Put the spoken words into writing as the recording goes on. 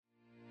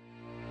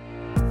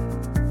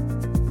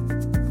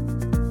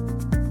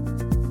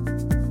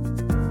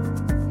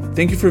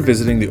Thank you for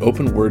visiting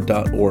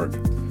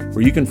theopenword.org,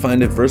 where you can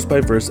find a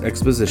verse-by-verse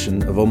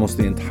exposition of almost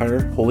the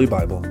entire Holy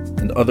Bible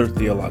and other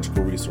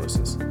theological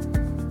resources.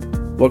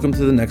 Welcome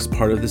to the next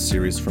part of this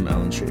series from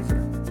Alan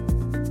Schaefer.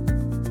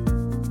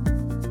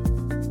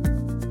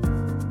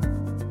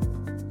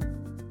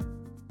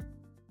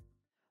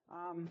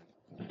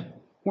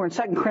 We're in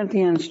 2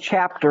 Corinthians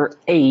chapter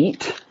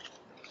 8,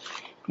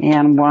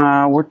 and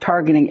we're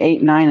targeting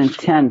 8, 9, and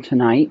 10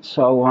 tonight.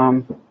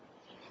 So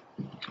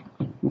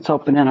let's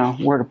open in a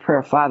word of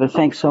prayer. Father,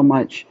 thanks so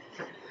much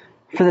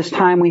for this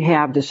time we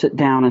have to sit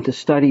down and to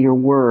study your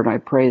word. I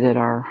pray that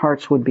our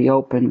hearts would be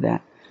open,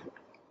 that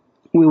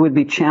we would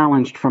be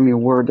challenged from your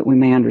word, that we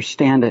may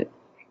understand it.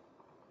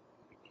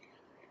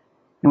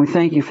 And we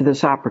thank you for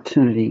this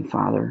opportunity,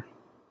 Father.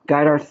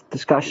 Guide our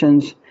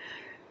discussions,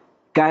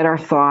 guide our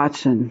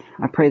thoughts, and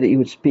I pray that you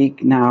would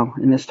speak now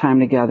in this time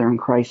together. In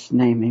Christ's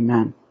name,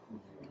 amen.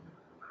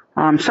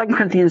 2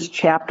 Corinthians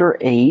chapter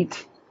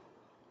 8,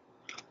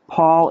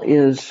 Paul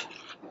is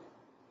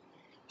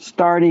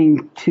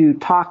starting to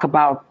talk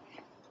about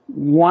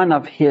one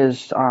of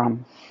his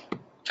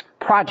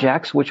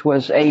projects, which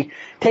was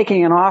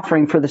taking an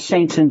offering for the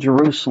saints in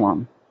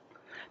Jerusalem.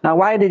 Now,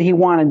 why did he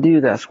want to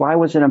do this? Why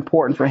was it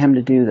important for him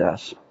to do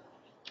this?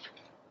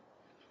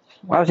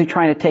 Why was he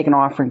trying to take an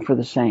offering for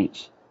the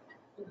saints?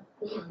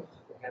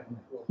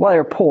 Well,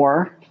 they're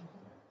poor.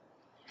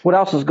 What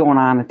else is going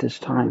on at this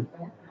time?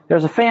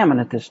 There's a famine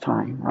at this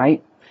time,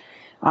 right?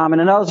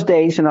 And in those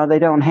days, they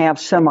don't have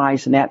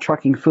semis and that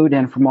trucking food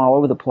in from all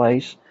over the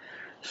place.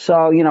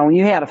 So, when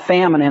you had a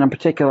famine in a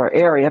particular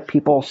area,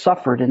 people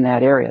suffered in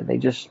that area. They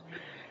just,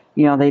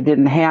 they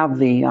didn't have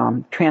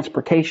the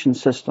transportation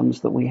systems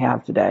that we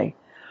have today.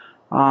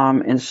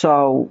 And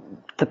so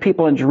the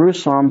people in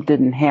Jerusalem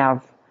didn't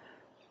have,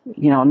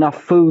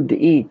 enough food to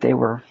eat. They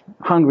were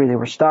hungry. They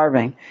were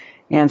starving.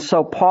 And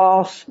so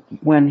Paul,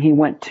 when he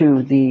went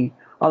to the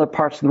other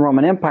parts of the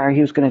Roman Empire, he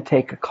was going to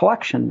take a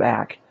collection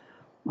back,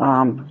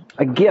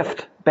 a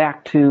gift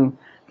back to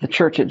the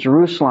church at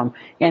Jerusalem.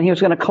 And he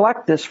was going to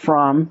collect this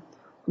from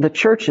the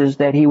churches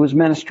that he was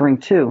ministering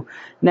to.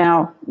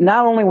 Now,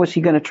 not only was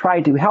he going to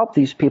try to help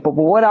these people,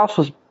 but what else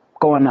was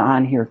going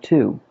on here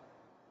too?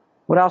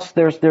 What else?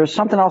 There's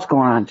something else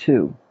going on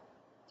too.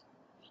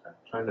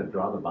 Trying to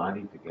draw the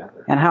body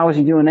together. And how was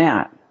he doing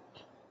that?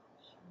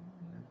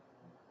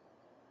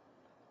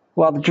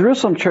 Well, the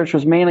Jerusalem church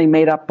was mainly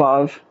made up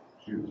of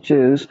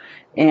Jews,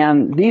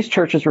 and these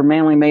churches were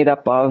mainly made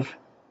up of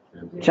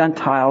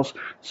Gentiles.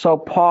 So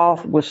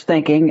Paul was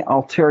thinking,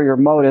 ulterior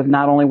motive,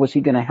 not only was he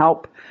going to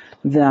help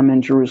them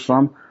in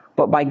Jerusalem,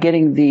 but by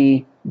getting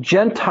the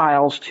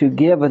Gentiles to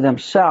give of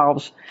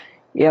themselves,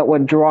 it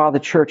would draw the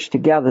church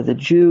together. The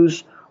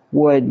Jews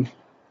would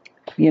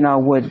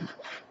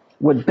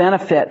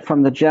benefit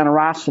from the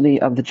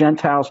generosity of the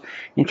Gentiles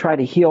and try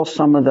to heal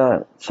some of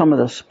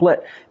the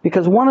split.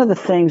 Because one of the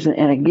things,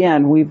 and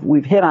again,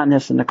 we've hit on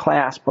this in the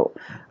class, but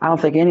I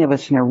don't think any of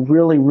us can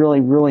really, really,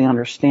 really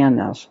understand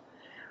this.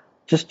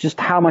 Just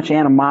how much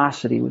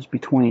animosity was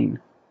between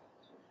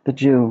the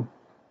Jew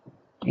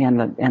and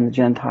the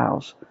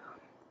Gentiles.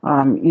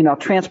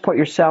 Transport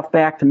yourself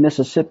back to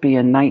Mississippi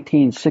in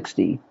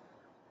 1960.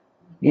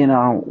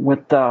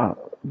 With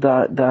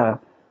the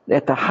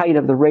at the height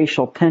of the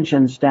racial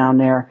tensions down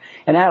there,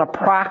 and that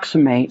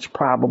approximates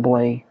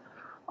probably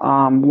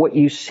what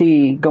you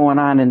see going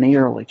on in the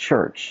early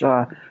church.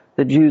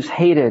 The Jews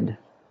hated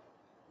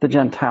the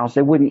Gentiles.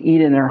 They wouldn't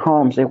eat in their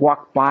homes. They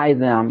walked by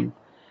them.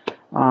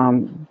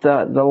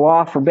 The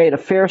law forbade a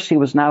Pharisee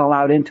was not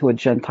allowed into a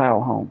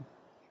Gentile home.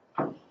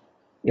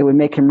 It would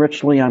make him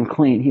ritually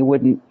unclean. He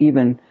wouldn't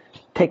even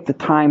take the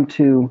time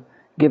to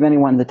give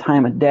anyone the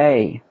time of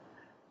day.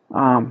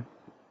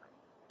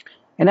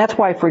 And that's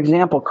why, for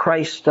example,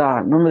 Christ,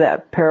 remember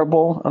that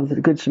parable of the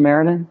Good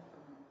Samaritan?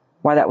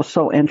 Why that was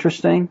so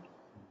interesting?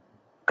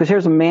 Because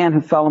here's a man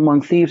who fell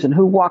among thieves, and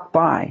who walked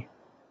by?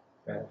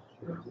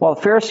 Well,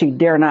 the Pharisee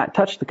dare not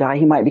touch the guy.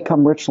 He might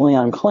become ritually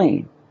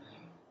unclean.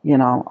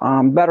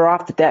 Better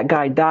off that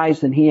guy dies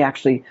than he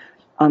actually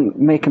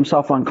make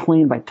himself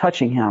unclean by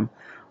touching him.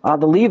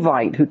 The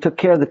Levite who took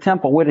care of the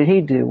temple, what did he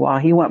do? Well,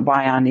 he went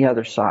by on the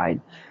other side.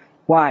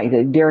 Why?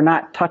 They dare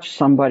not touch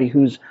somebody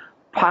who's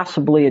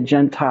possibly a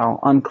Gentile,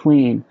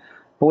 unclean.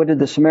 But what did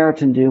the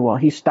Samaritan do? Well,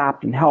 he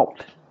stopped and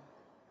helped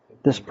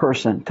this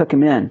person, took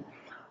him in.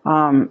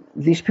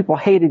 These people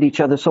hated each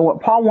other. So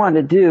what Paul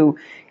wanted to do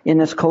in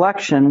this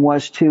collection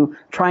was to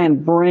try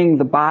and bring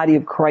the body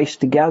of Christ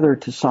together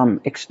to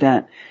some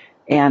extent.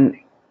 And,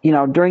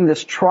 during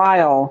this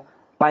trial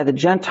by the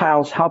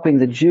Gentiles helping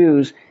the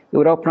Jews, it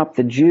would open up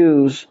the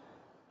Jews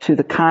to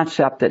the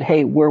concept that,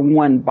 hey, we're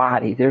one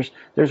body. There's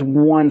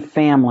one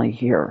family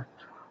here.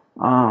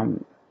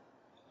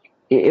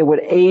 It would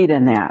aid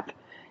in that.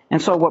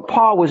 And so what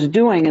Paul was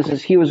doing is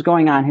as he was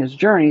going on his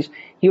journeys,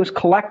 he was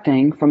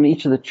collecting from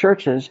each of the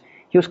churches,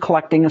 he was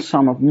collecting a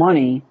sum of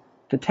money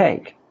to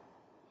take.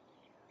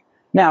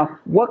 Now,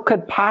 what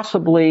could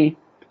possibly,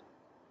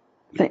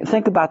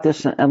 think about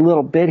this a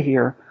little bit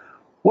here,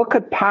 what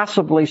could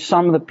possibly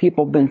some of the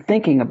people have been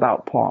thinking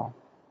about Paul?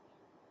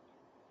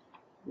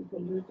 He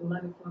could use the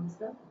money for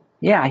himself.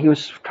 Yeah, he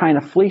was trying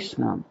to fleece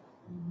them.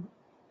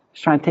 He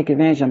was trying to take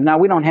advantage of them. Now,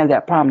 we don't have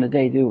that problem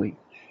today, do we?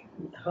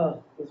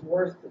 It's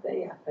worse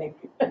today, I think.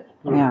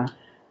 Yeah.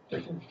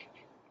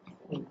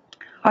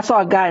 I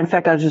saw a guy, in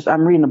fact,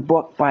 I'm reading a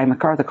book by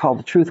MacArthur called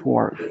The Truth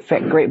War. In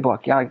fact, great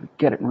book. You ought to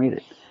get it and read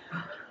it.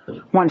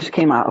 One just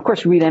came out. Of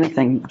course, you read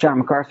anything John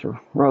MacArthur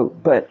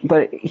wrote, but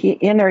he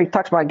in there he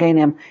talks about getting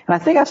him. And I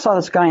think I saw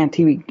this guy on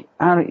TV.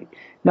 I don't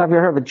know if you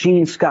ever heard of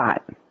Gene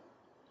Scott.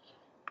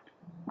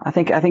 I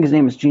think his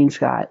name is Gene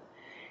Scott.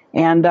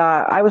 And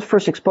I was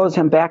first exposed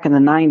to him back in the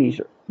 90s,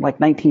 like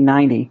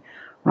 1990,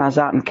 when I was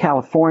out in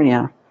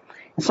California.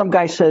 And some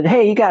guy said,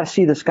 "Hey, you got to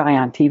see this guy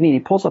on TV." And he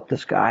pulls up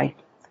this guy.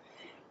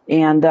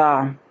 And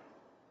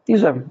he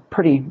was a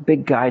pretty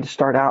big guy to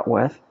start out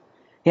with.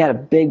 He had a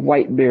big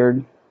white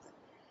beard.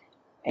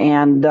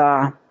 And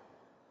it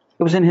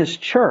was in his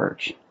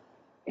church.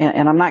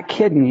 And I'm not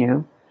kidding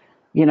you.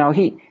 You know,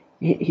 he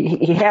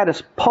had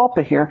his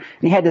pulpit here, and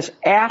he had this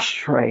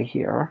ashtray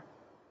here.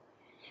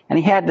 And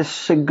he had this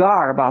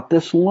cigar about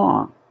this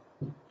long,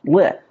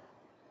 lit.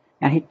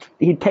 And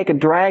he'd take a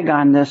drag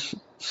on this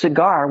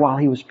cigar while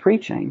he was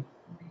preaching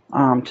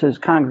to his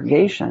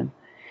congregation.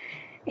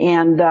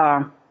 And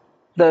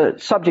the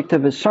subject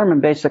of his sermon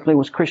basically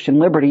was Christian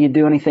liberty. You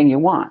do anything you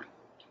want,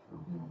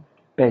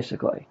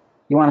 basically.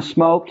 You want to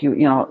smoke? You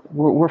know,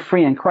 we're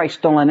free in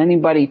Christ. Don't let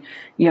anybody,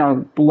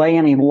 lay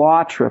any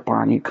law trip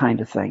on you,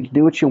 kind of thing.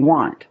 Do what you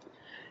want.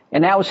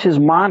 And that was his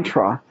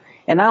mantra.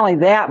 And not only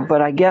that,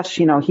 but I guess,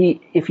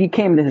 if you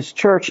came to his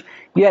church,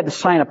 you had to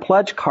sign a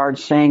pledge card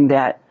saying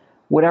that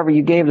whatever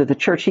you gave to the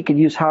church, he could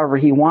use however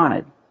he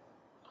wanted.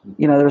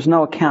 There was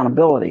no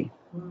accountability.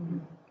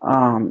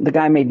 The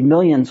guy made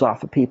millions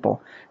off of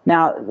people.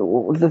 Now,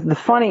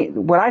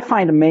 what I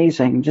find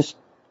amazing, just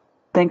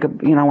think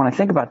of, when I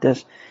think about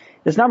this,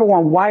 is number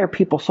one, why are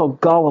people so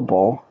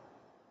gullible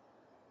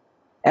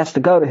as to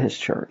go to his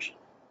church?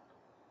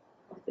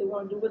 They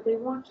want to do what they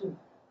want to.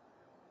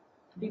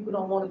 People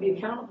don't want to be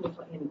accountable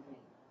for anything.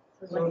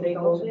 So they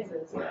go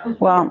there.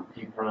 Well,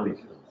 He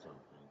promised them something.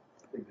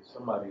 I think there's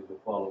somebody will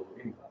follow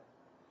anybody.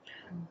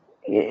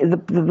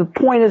 The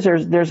point is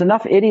there's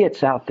enough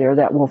idiots out there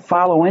that will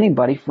follow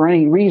anybody for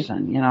any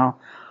reason,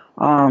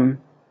 But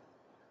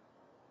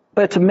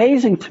it's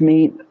amazing to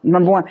me,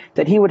 number one,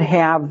 that he would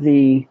have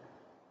the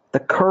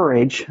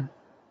courage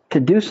to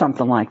do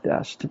something like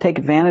this, to take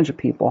advantage of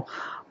people.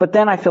 But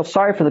then I feel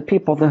sorry for the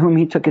people to whom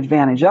he took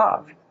advantage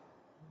of.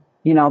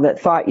 That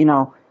thought,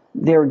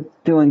 they were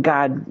doing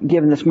God,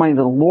 giving this money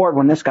to the Lord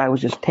when this guy was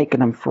just taking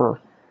them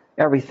for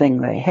everything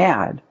they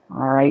had. All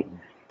right.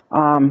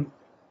 And,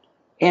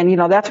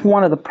 that's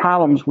one of the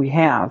problems we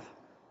have.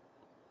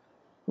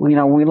 We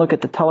look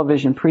at the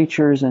television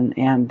preachers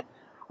and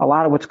a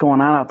lot of what's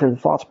going on out there, the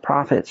false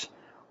prophets.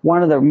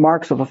 One of the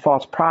marks of a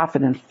false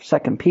prophet in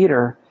 2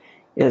 Peter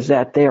is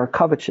that they are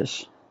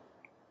covetous.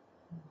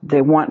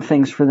 They want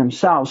things for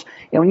themselves.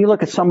 And when you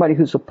look at somebody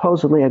who's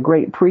supposedly a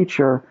great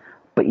preacher,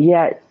 but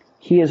yet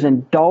he is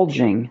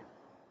indulging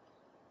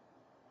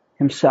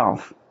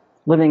himself,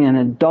 living an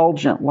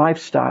indulgent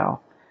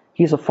lifestyle,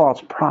 he's a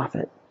false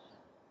prophet.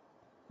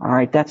 All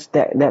right,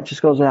 that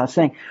just goes without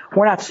saying.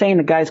 We're not saying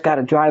the guy's got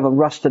to drive a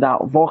rusted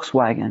out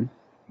Volkswagen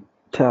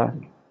to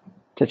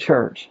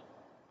church.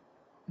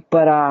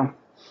 But,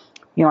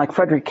 like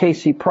Frederick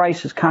K.C.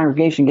 Price, his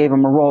congregation gave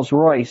him a Rolls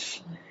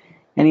Royce,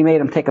 and he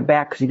made him take it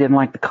back because he didn't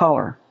like the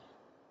color.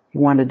 He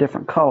wanted a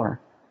different color.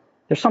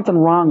 There's something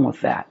wrong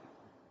with that.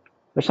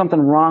 There's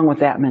something wrong with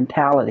that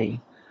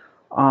mentality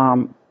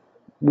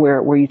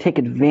where you take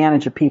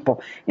advantage of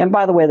people. And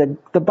by the way,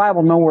 the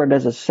Bible nowhere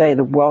does it say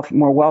the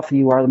more wealthy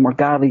you are, the more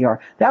godly you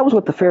are. That was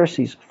what the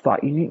Pharisees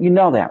thought. You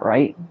know that,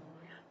 right?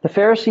 The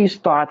Pharisees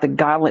thought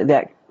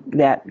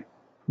that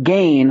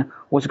gain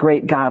was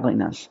great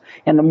godliness.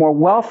 And the more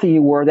wealthy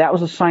you were, that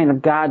was a sign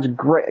of God's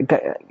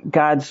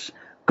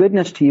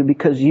goodness to you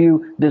because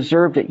you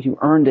deserved it. You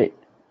earned it.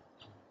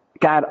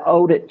 God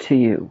owed it to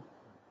you.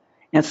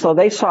 And so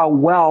they saw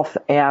wealth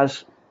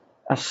as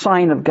a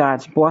sign of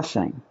God's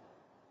blessing.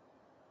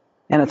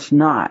 And it's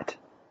not.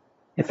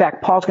 In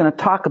fact, Paul's going to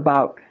talk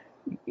about,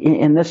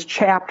 in this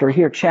chapter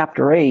here,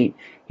 chapter 8,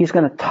 he's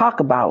going to talk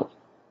about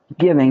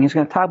giving. He's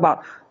going to talk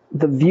about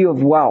the view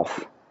of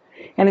wealth.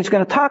 And he's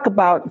going to talk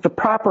about the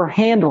proper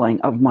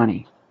handling of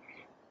money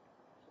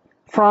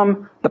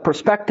from the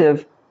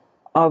perspective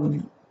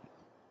of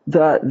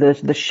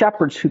the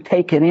shepherds who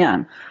take it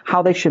in,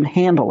 how they should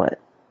handle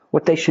it,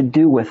 what they should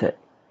do with it.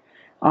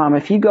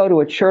 If you go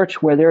to a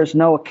church where there's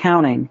no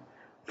accounting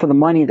for the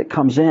money that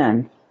comes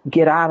in,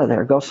 get out of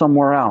there. Go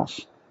somewhere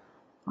else,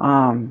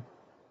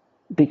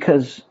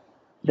 because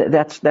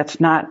that's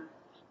not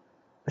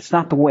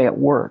the way it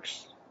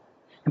works.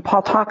 And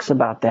Paul talks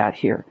about that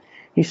here.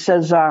 He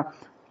says,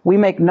 "We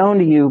make known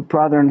to you,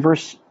 brother," in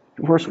verse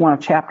 1 of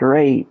chapter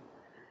 8,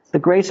 "the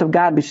grace of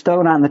God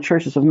bestowed on the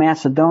churches of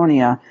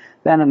Macedonia,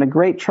 that in a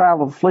great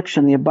trial of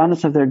affliction, the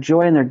abundance of their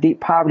joy and their deep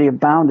poverty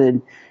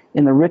abounded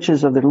in the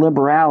riches of their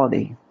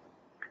liberality.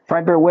 For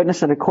I bear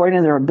witness that according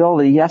to their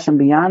ability, yes, and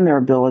beyond their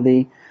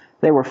ability,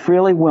 They were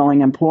freely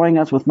willing, imploring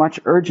us with much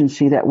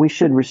urgency that we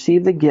should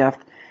receive the gift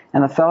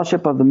and the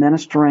fellowship of the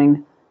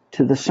ministering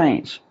to the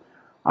saints.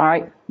 All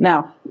right.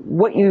 Now,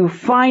 what you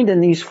find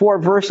in these 4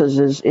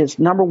 verses is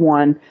number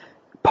one,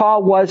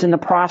 Paul was in the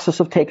process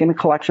of taking the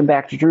collection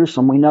back to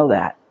Jerusalem. We know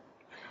that.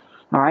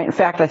 All right. In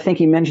fact, I think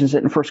he mentions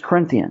it in 1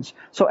 Corinthians.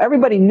 So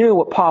everybody knew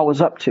what Paul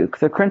was up to.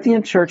 The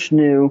Corinthian church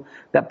knew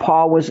that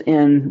Paul was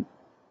in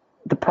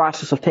the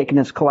process of taking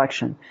his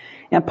collection.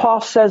 And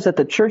Paul says that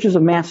the churches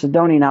of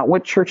Macedonia, now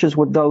what churches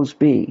would those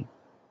be?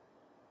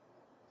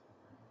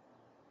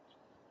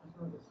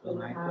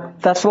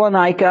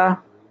 Thessalonica,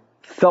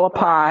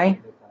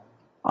 Philippi,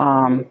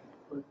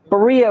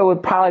 Berea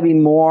would probably be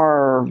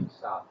more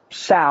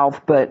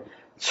south, but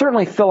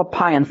certainly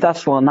Philippi and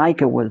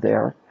Thessalonica were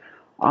there.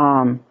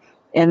 And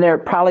there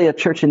probably a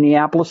church in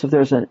Neapolis, if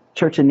there's a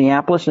church in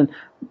Neapolis, and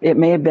it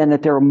may have been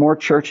that there were more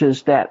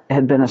churches that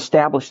had been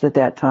established at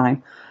that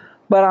time.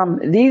 But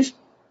these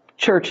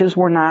churches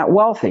were not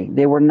wealthy.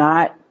 They were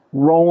not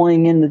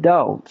rolling in the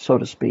dough, so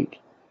to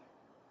speak.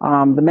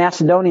 The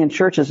Macedonian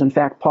churches, in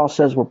fact, Paul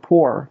says, were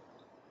poor.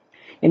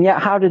 And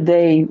yet, how did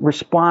they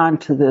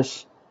respond to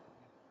this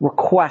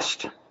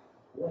request?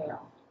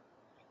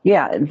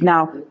 Yeah,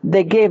 now,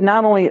 they gave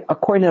not only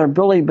according to their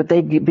ability, but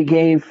they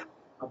gave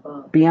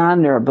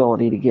beyond their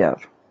ability to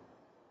give.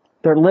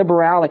 Their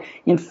liberality.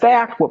 In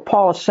fact, what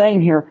Paul is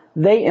saying here,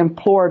 they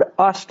implored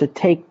us to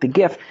take the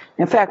gift.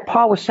 In fact,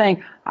 Paul was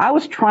saying, I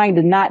was trying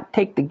to not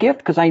take the gift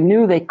because I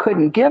knew they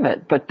couldn't give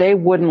it, but they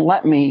wouldn't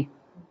let me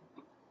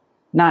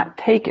not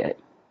take it.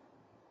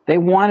 They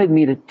wanted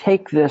me to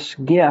take this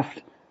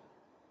gift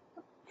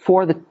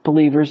for the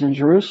believers in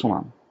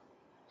Jerusalem.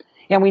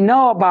 And we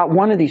know about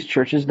one of these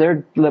churches,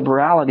 their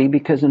liberality,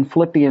 because in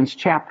Philippians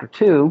chapter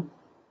 2,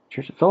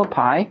 Church of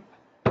Philippi,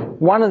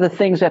 one of the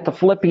things that the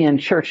Philippian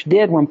church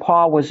did when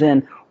Paul was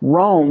in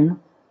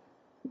Rome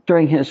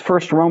during his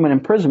first Roman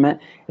imprisonment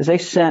is they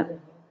sent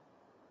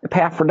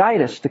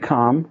Epaphroditus to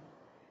come.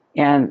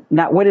 And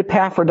not what did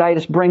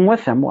Epaphroditus bring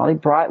with him? Well, he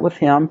brought with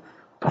him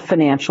a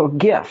financial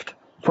gift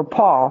for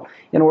Paul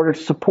in order to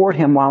support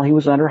him while he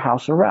was under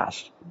house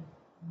arrest.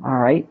 All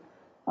right.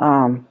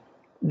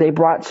 They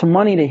brought some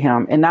money to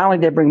him. And not only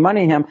did they bring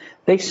money to him,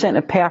 they sent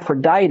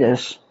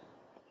Epaphroditus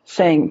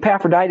saying,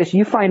 Epaphroditus,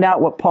 you find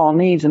out what Paul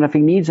needs, and if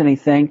he needs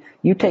anything,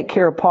 you take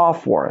care of Paul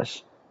for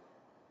us.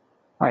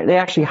 All right. They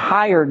actually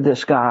hired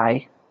this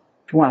guy,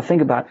 if you want to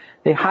think about it.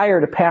 They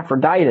hired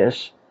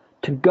Epaphroditus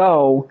to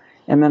go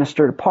and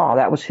minister to Paul.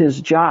 That was his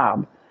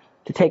job,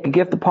 to take a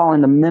gift to Paul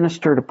and to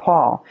minister to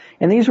Paul.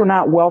 And these were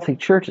not wealthy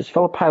churches.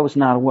 Philippi was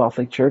not a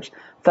wealthy church.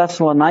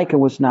 Thessalonica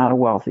was not a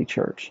wealthy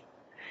church.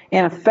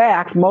 And in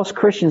fact, most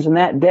Christians in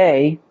that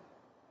day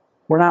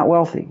were not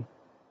wealthy.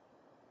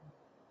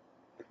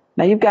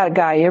 Now you've got a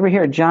guy, you ever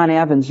hear of John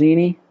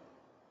Avanzini?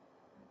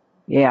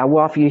 Yeah,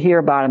 well, if you hear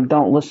about him,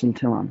 don't listen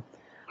to him.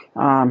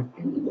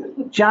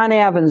 John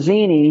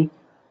Avanzini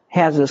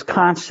has this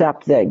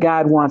concept that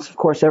God wants, of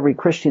course, every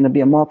Christian to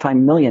be a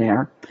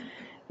multimillionaire.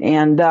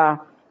 And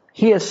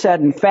he has said,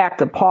 in fact,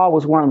 that Paul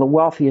was one of the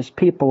wealthiest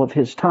people of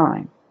his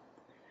time.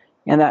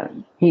 And that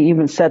he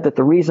even said that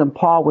the reason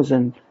Paul was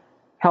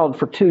held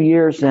for 2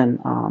 years in,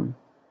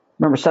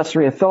 remember,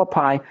 Caesarea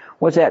Philippi,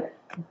 was that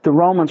the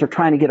Romans were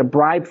trying to get a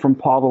bribe from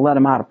Paul to let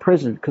him out of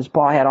prison because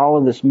Paul had all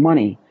of this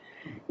money.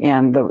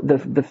 And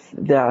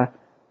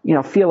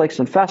Felix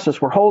and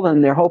Festus were holding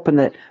him there, hoping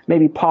that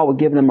maybe Paul would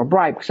give them a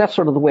bribe, because that's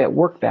sort of the way it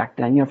worked back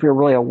then. If you're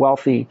really a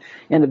wealthy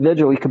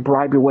individual, you could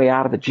bribe your way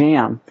out of a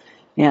jam.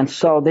 And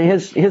so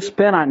his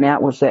spin on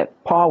that was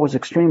that Paul was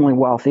extremely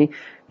wealthy.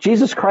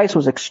 Jesus Christ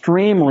was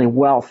extremely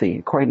wealthy,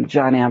 according to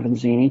John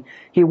Avanzini.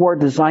 He wore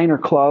designer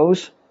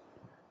clothes.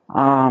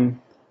 The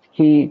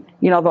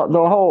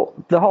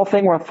whole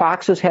thing where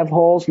foxes have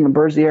holes and the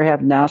birds of the air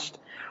have nests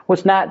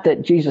was not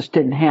that Jesus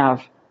didn't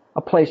have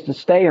a place to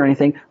stay or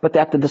anything, but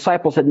that the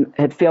disciples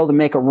had failed to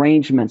make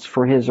arrangements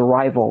for his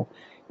arrival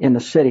in the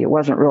city. It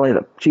wasn't really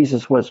that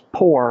Jesus was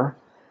poor,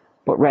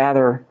 but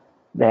rather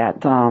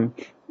that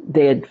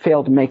they had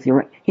failed to make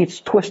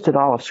he's twisted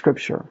all of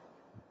Scripture.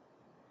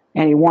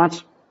 And he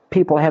wants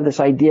people to have this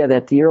idea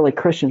that the early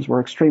Christians were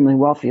extremely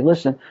wealthy.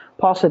 Listen,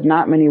 Paul said,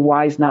 not many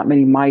wise, not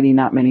many mighty,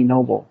 not many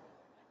noble.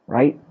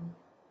 Right?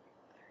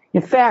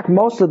 In fact,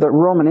 most of the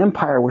Roman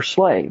Empire were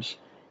slaves.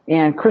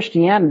 And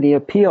Christianity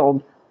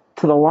appealed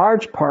to the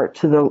large part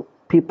to the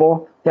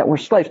people that were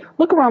slaves.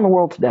 Look around the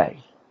world today.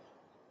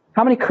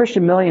 How many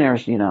Christian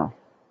millionaires do you know?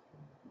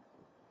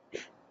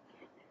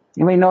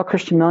 Anybody know a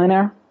Christian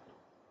millionaire?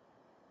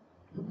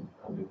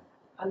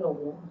 I know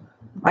one.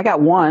 I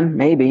got one,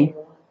 maybe.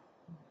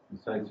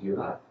 Besides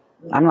you.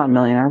 I'm not a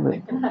millionaire,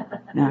 but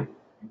yeah.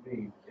 You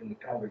mean in the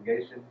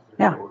congregation?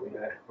 Yeah.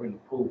 Or in the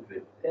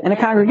pulpit? In a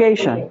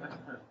congregation.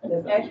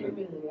 There's actually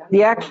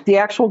really, The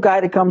actual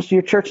guy that comes to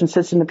your church and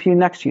sits in the pew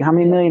next to you. How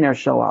many millionaires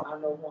show up? I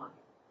know one.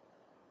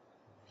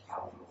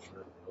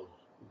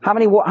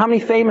 How many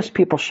famous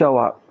people show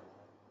up?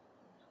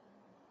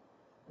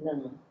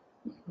 None.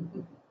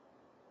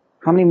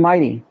 How many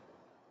mighty?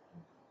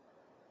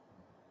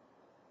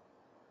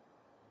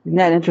 Isn't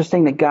that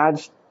interesting that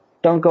God's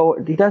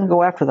He doesn't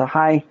go after the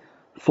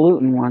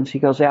highfalutin ones. He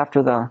goes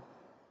after the,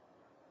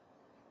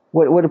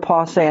 what did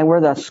Paul say?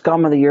 We're the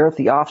scum of the earth,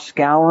 the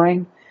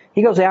offscouring.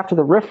 He goes after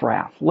the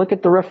riffraff. Look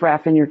at the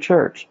riffraff in your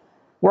church.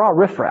 We're all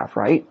riffraff,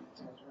 right?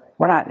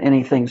 We're not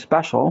anything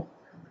special,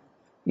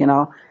 you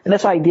know. And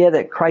this idea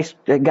that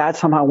God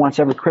somehow wants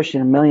every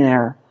Christian a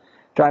millionaire,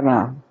 driving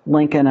a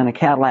Lincoln and a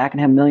Cadillac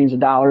and have millions of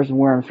dollars and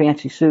wearing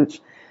fancy suits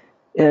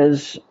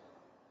is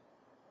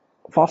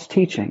false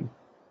teaching.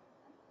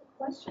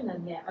 Question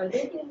on that. Are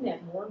they getting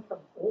that more from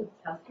Old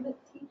Testament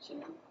teaching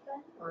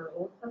then, or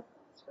Old Testament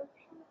scripture?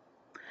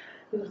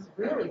 Because it's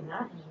really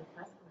not in the New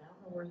Testament. I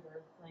don't know where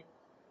they're like.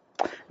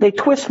 They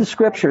twist the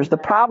scriptures. The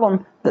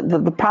problem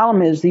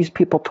is these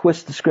people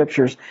twist the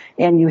scriptures,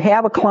 and you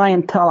have a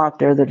clientele out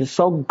there that is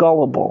so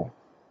gullible,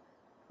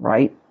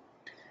 right,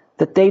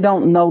 that they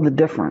don't know the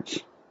difference.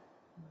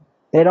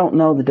 They don't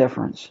know the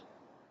difference.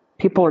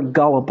 People are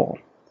gullible,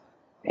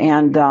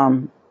 and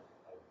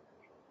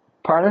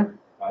pardon?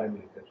 I didn't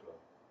mean to cut you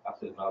off. I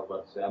said, I was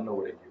about to say, I know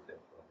where they get that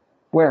from.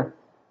 Where?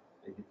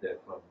 They get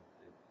that from,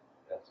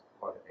 that's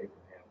part of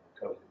Abraham, the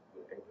covenant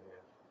with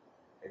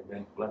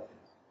Abraham's blessings.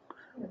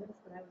 Yeah, that's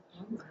what I was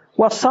wondering.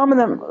 Well, some of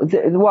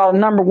them, well,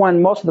 number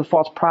one, most of the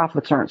false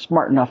prophets aren't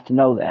smart enough to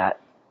know that,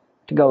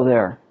 to go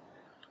there.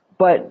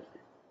 But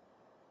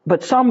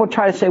some would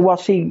try to say, well,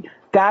 see,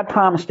 God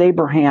promised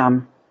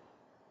Abraham,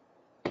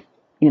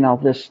 you know,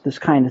 this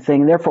kind of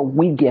thing, therefore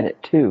we get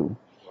it too.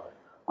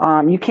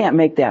 You can't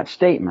make that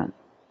statement.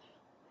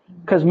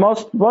 Because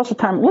most of the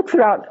time, look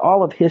throughout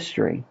all of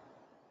history,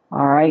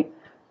 all right,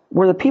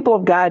 were the people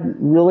of God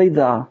really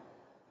the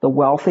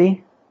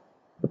wealthy,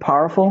 the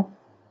powerful,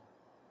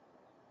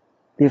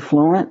 the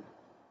affluent?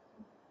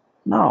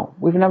 No,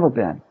 we've never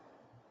been.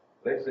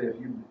 They say if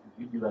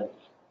you be like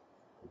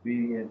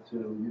obedient to,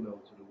 you know,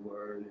 to the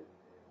word,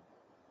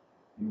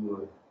 and you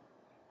were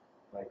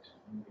like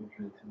you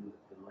enter into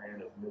the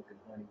land of milk and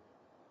honey.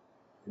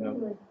 You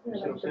know, Yeah, you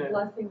see what I'm like the saying?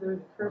 blessings or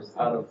the curses,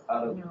 Out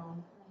of you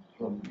know.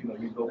 from, you know,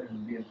 you go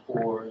from being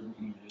poor in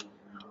Egypt,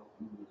 you know,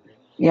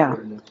 Yeah.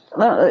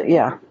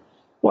 Yeah.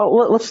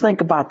 Well, let's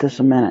think about this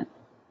a minute.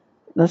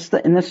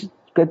 And this is a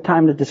good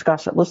time to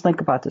discuss it. Let's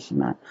think about this a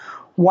minute.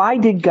 Why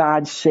did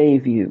God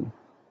save you?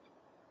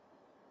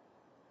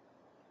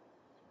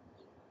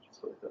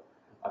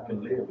 I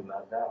can live and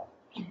not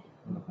die.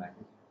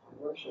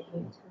 Worship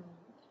Him.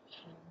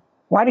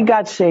 Why did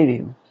God save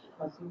you?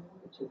 Because He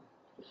wanted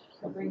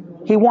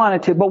to. He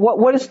wanted to, but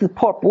what is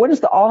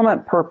the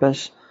ultimate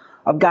purpose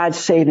of God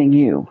saving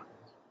you?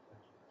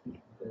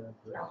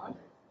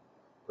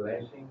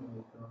 Blessing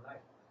eternal life.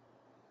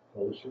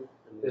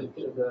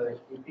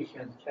 The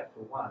Ephesians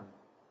chapter 1,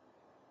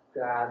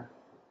 God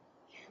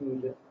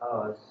chose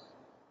us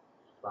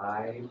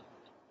by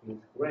His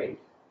grace.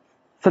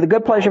 For the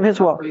good pleasure of His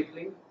will.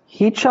 Completely.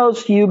 He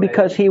chose you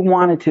because He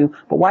wanted to.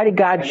 But why did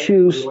God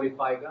choose?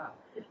 Glorify God.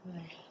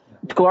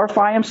 To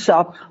glorify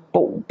Himself.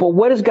 But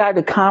what is God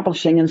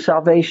accomplishing in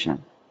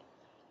salvation?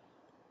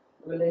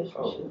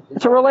 Relationship.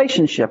 It's a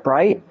relationship,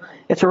 right?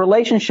 It's a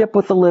relationship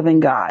with the living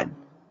God.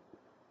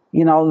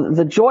 You know,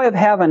 the joy of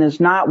heaven is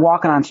not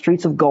walking on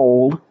streets of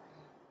gold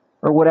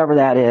or whatever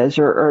that is,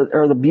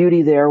 or the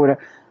beauty there. Whatever.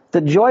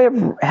 The joy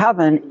of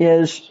heaven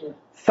is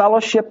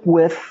fellowship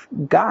with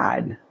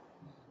God.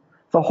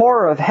 The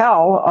horror of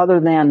hell, other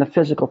than the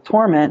physical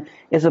torment,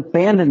 is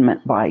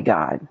abandonment by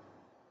God.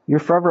 You're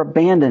forever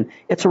abandoned.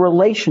 It's a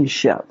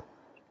relationship.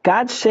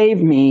 God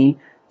saved me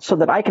so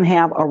that I can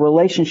have a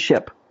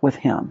relationship with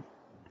Him.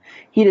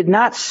 He did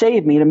not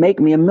save me to make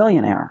me a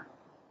millionaire.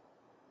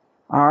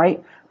 All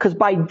right? Because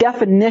by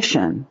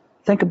definition,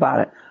 think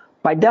about it.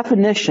 By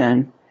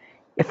definition,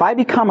 if I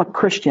become a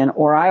Christian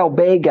or I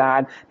obey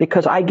God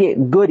because I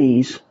get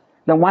goodies,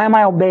 then why am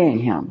I obeying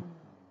Him?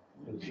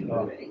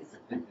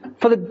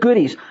 For the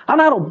goodies. I'm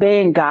not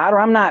obeying God, or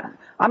I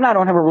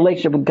don't have a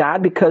relationship with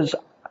God because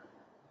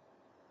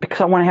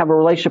I want to have a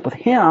relationship with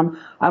Him.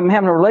 I'm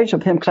having a relationship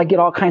with Him because I get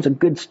all kinds of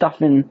good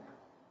stuff in,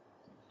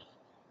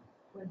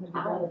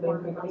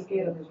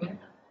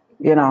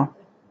 you know.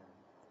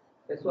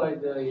 That's why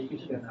the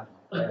Ephesians,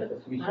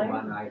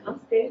 I'm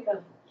scared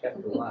of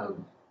chapter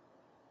 1,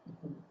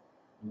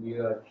 we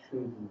are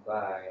chosen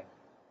by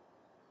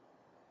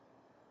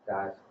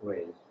God's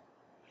grace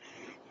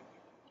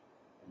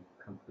and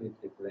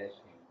complete the blessing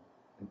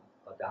and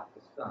adopt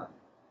the Son.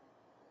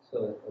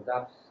 So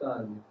adopt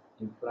Son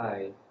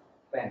implies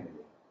family.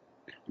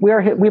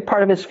 We're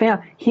part of His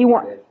family.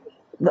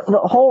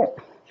 The whole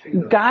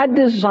God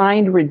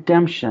designed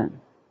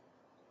redemption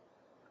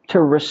to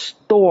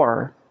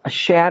restore a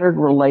shattered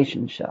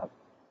relationship.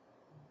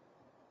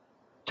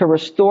 To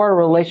restore a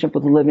relationship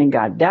with the living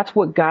God. That's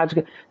what God's.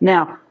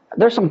 Now,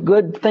 there's some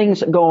good things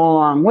that go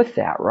along with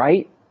that,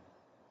 right?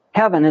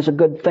 Heaven is a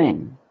good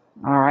thing,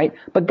 all right?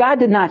 But God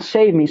did not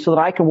save me so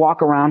that I could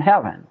walk around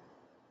heaven.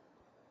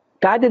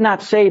 God did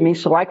not save me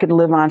so I could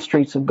live on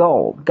streets of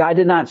gold. God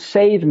did not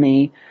save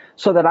me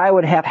so that I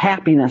would have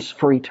happiness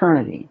for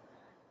eternity.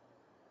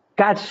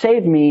 God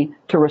saved me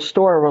to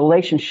restore a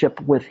relationship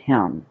with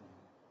Him.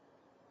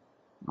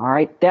 All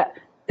right?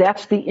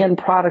 That's the end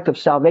product of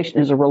salvation,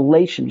 is a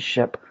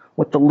relationship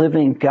with the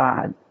living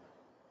God.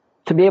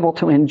 To be able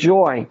to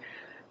enjoy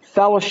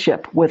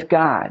fellowship with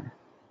God.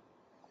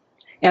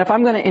 And if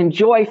I'm going to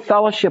enjoy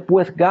fellowship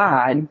with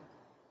God,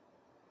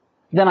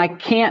 then I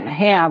can't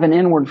have an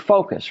inward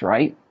focus,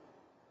 right?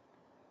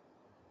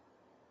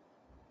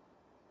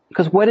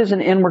 Because what is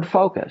an inward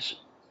focus?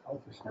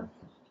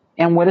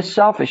 And what is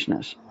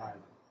selfishness?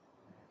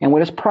 And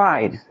what is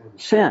pride?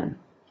 Sin.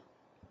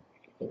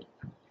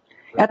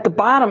 At the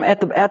bottom,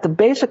 at the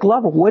basic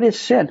level, what is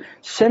sin?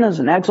 Sin is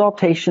an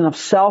exaltation of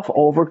self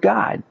over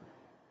God.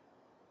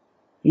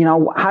 You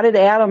know, how did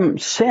Adam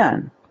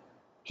sin?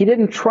 He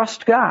didn't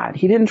trust God.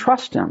 He didn't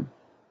trust him.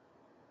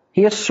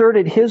 He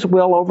asserted his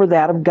will over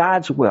that of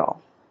God's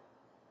will.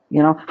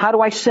 You know, how do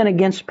I sin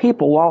against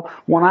people? Well,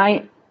 when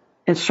I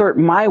insert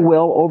my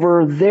will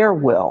over their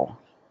will.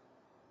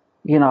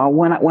 You know,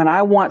 when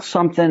I want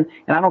something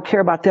and I don't care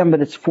about them,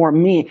 but it's for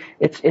me,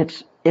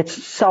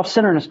 it's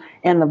self-centeredness.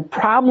 And the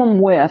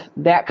problem with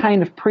that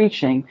kind of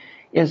preaching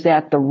is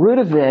that the root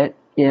of it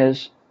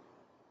is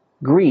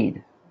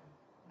greed.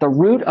 The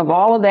root of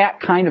all of that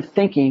kind of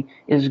thinking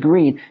is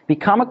greed.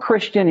 Become a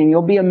Christian and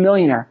you'll be a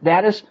millionaire.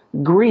 That is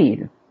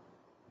greed.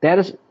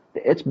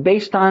 It's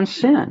based on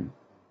sin.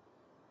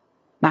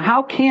 Now,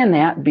 how can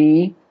that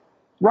be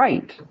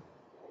right?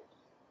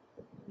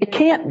 It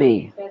can't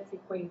be. That's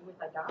equated with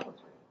idolatry.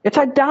 It's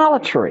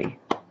idolatry,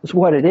 is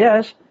what it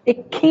is.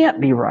 It can't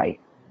be right.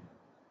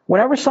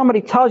 Whenever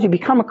somebody tells you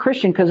become a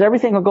Christian because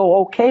everything will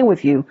go okay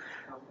with you,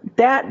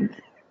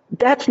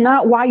 that's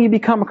not why you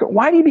become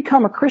why do you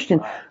become a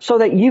Christian? So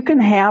that you can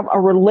have a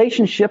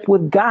relationship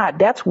with God.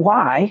 That's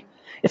why.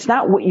 It's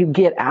not what you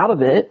get out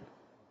of it.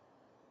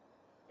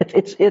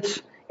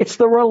 It's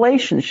the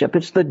relationship.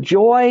 It's the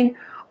joy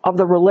of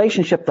the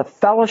relationship, the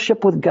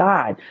fellowship with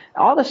God.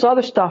 All this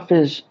other stuff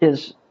is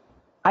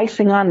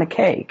icing on the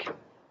cake.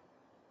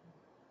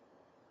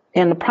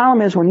 And the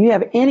problem is when you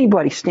have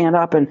anybody stand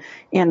up and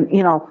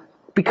you know,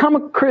 become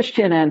a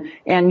Christian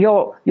and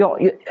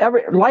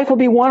life will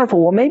be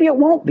wonderful. Well, maybe it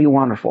won't be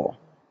wonderful.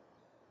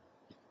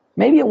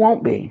 Maybe it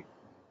won't be.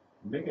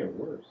 It may get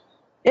worse.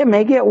 It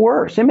may get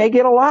worse. It may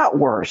get a lot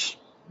worse.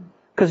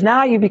 Because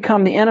now you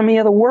become the enemy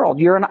of the world.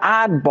 You're an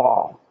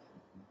oddball.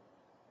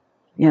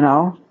 You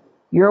know,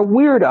 you're a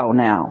weirdo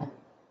now.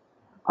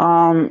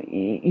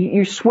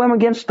 You swim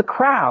against the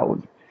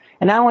crowd.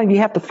 And not only do you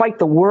have to fight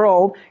the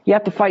world, you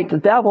have to fight the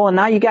devil, and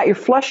now you got your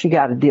flesh you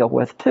got to deal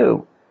with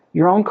too.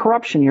 Your own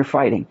corruption you're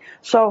fighting.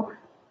 So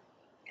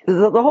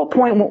the whole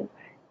point,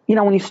 you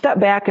know, when you step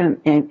back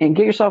and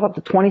get yourself up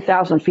to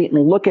 20,000 feet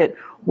and look at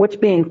what's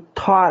being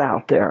taught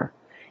out there,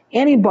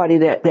 anybody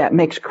that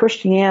makes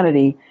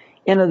Christianity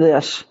into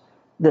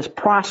this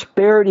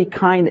prosperity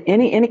kind,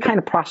 any kind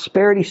of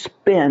prosperity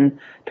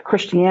spin to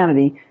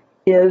Christianity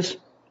is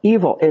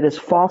evil. It is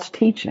false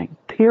teaching,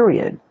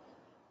 period.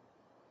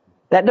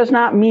 That does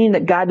not mean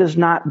that God does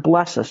not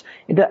bless us.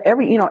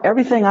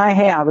 Everything I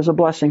have is a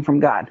blessing from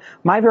God.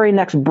 My very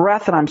next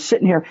breath that I'm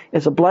sitting here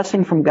is a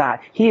blessing from God.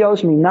 He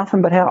owes me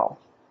nothing but hell.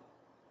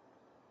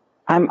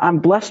 I'm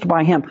blessed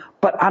by Him.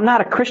 But I'm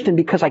not a Christian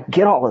because I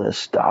get all of this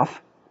stuff.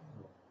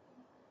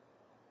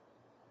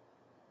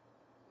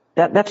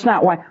 That's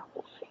not why.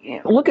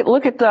 Look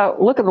at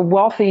the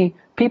wealthy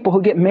people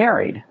who get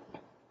married.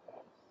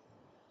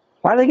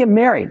 Why do they get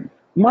married?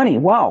 Money,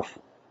 wealth.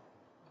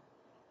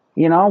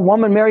 You know, a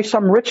woman marries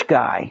some rich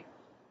guy.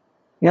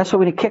 You know, so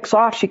when he kicks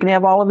off, she can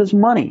have all of his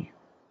money.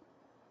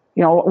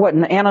 You know, what,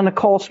 Anna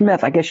Nicole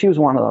Smith, I guess she was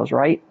one of those,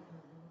 right?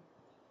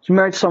 She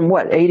married some,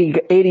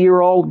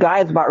 80-year-old guy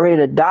that's about ready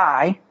to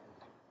die.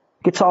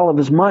 Gets all of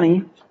his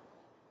money.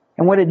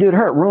 And what did it do to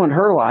her? It ruined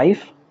her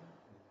life.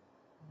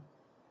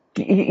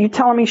 You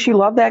telling me she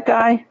loved that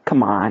guy?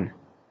 Come on.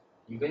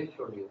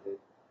 Eventually,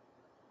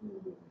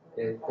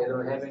 they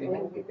don't have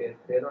anything.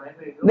 They don't have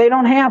anything. They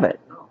don't have it.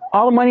 No.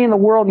 All the money in the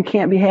world and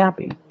can't be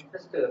happy.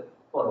 Just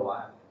for a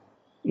while.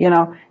 You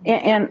know,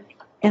 and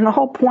the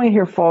whole point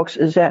here, folks,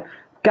 is that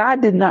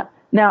God did not.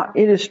 Now,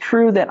 it is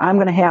true that I'm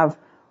going to have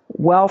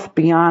wealth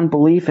beyond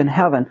belief in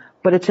heaven,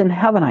 but it's in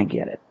heaven I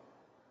get it.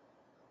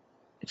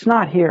 It's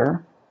not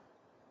here.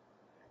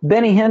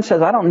 Benny Hinn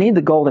says, I don't need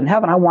the gold in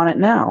heaven. I want it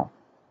now.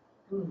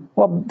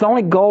 Well, the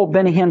only gold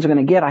Benny Hinn's going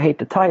to get, I hate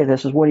to tell you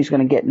this, is what he's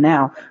going to get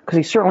now, because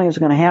he certainly isn't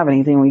going to have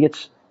anything when he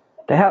gets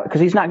to heaven,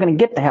 because he's not going to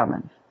get to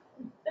heaven.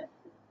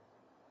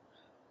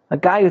 A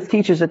guy who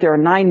teaches that there are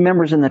 9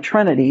 members in the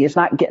Trinity is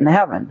not getting to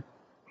heaven.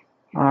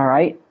 All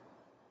right?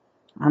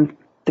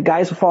 The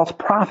guy's a false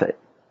prophet.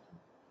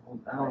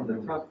 Well,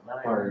 the tough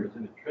part is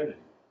in the Trinity.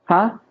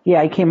 Huh?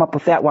 Yeah, he came up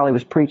with that while he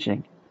was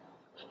preaching.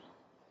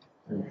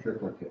 The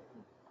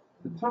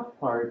tough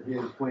part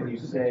is when you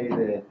say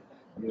that,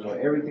 you know,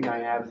 everything I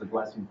have is a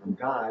blessing from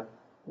God.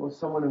 Well,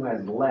 someone who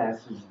has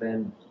less is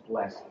then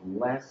blessed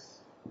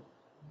less.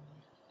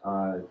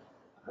 I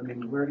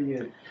mean, how do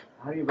you...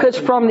 Because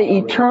from the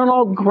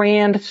eternal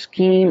grand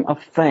scheme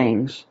of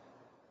things,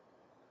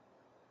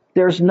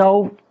 there's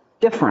no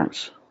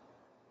difference,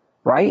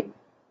 right?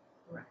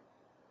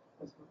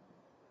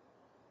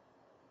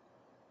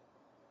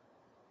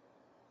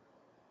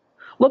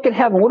 Look at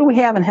heaven. What do we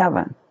have in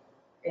heaven?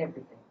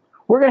 Everything.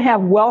 We're going to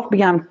have wealth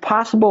beyond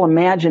possible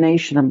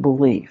imagination and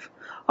belief.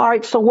 All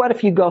right, so what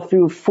if you go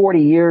through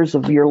 40 years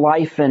of your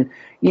life and,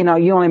 you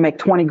only make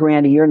 20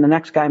 grand a year and the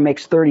next guy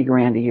makes 30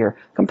 grand a year?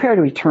 Compared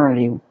to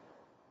eternity,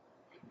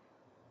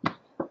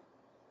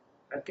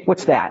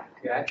 what's that?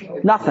 Yeah, I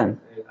think Nothing.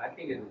 I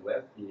think it's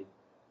wealthy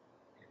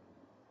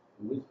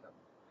in wisdom.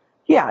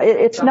 Yeah,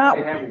 it's Some not.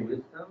 They have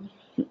wisdom,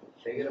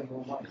 they get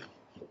more money.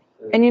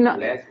 And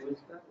less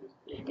wisdom,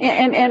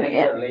 and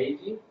they're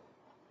lazy.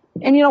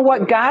 And you know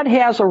what? God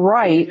has a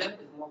right. Wisdom is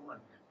more money.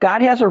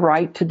 God has a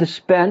right to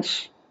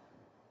dispense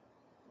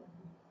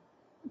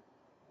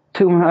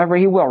to whomever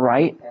He will,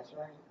 right? That's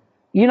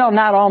right.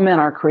 Not all men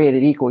are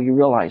created equal. You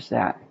realize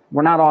that.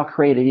 We're not all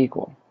created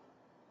equal.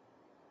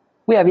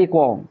 We have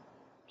equal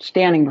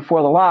standing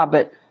before the law,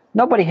 but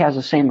nobody has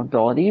the same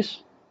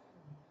abilities.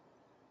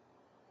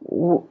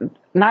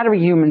 Not every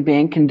human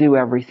being can do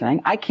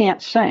everything. I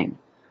can't sing.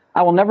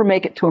 I will never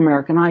make it to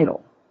American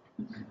Idol.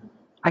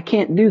 I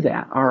can't do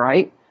that, all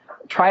right?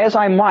 Try as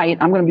I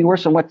might, I'm going to be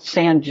worse than what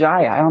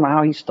Sanjaya. I don't know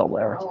how he's still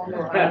there.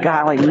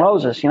 Golly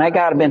Moses, that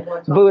guy had been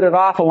booted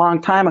off a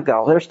long time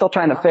ago. They're still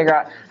trying to figure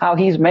out how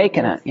he's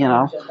making it,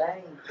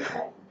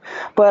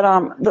 But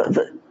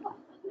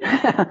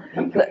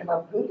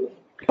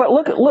but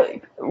look.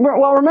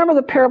 Well, remember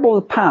the parable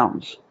of the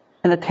pounds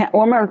and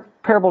remember the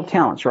parable of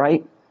talents,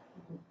 right?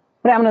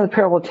 What happened to the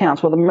parable of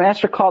talents? Well, the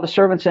master called the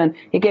servants in.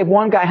 He gave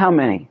one guy how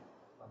many?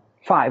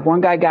 5.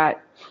 One guy got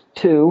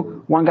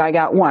 2. One guy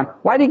got 1.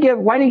 Why did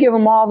he give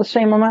them all the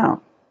same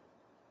amount?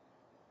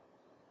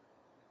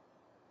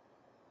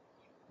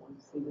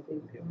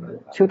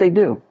 See what they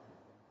do.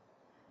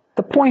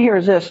 The point here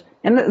is this,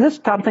 and this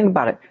Tom, think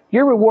about it.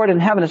 Your reward in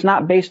heaven is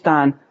not based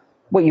on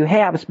what you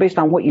have, it's based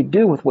on what you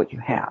do with what you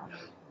have.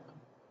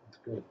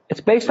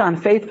 It's based on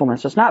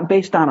faithfulness. It's not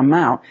based on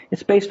amount.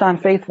 It's based on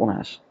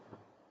faithfulness.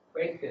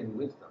 Faith and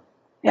wisdom.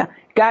 Yeah.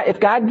 If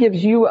God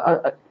gives you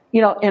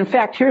in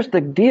fact, here's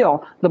the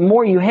deal. The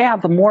more you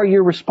have, the more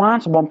you're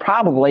responsible, and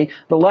probably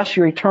the less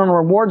your eternal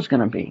reward is going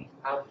to be.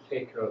 How to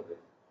take care of it?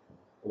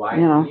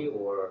 Wisely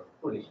or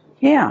foolishly?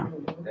 Yeah.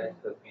 That's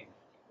the thing.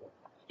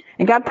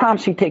 And God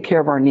promised He'd take care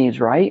of our needs,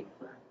 right?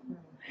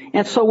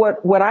 And so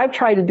what I've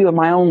tried to do in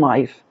my own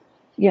life,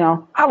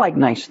 I like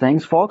nice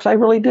things, folks. I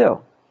really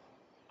do.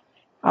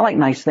 I like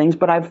nice things,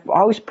 but I've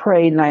always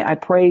prayed, and I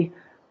pray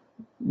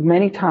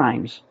many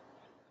times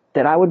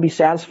that I would be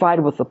satisfied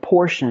with the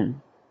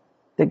portion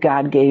that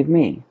God gave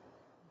me.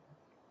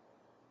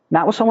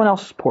 Not with someone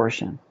else's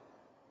portion,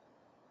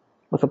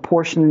 with the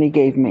portion that He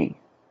gave me.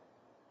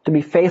 To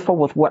be faithful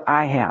with what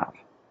I have.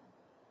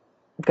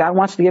 If God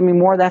wants to give me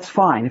more, that's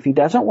fine. If He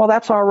doesn't, well,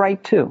 that's all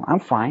right too. I'm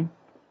fine.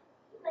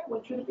 I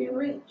want you to be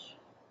rich.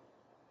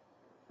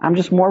 I'm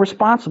just more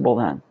responsible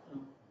then.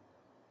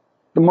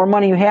 The more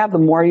money you have, the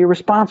more you're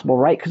responsible,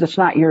 right? Because it's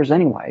not yours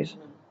anyways.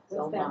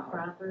 What's that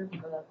proverb?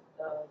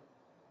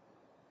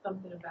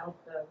 Something about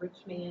the rich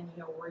man,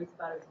 worries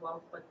about his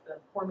wealth, but the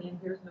poor man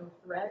hears no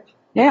threat.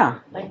 Yeah.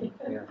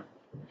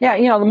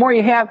 Yeah, the more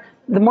you have,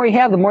 the more you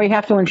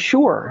have to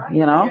insure,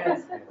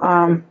 Yes.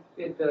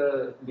 It's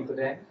the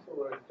Nicodemus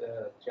or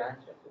the John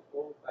chapter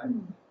 4,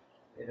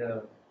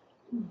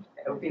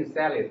 everything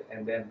sell it,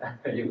 and then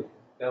you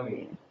tell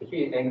me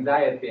he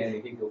anxiety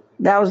and he goes.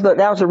 That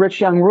was a rich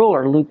young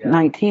ruler, Luke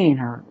 19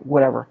 or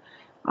whatever.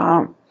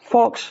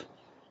 Folks,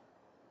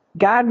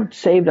 God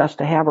saved us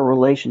to have a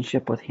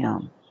relationship with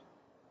Him.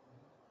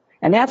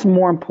 And that's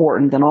more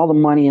important than all the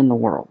money in the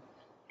world.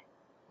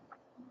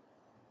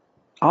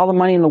 All the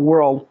money in the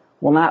world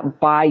will not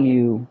buy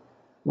you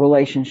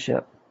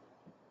relationship.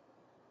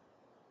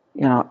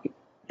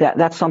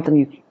 That's something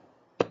you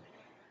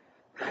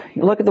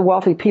look at the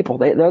wealthy people.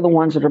 They're the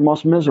ones that are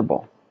most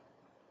miserable.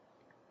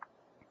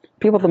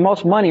 People with the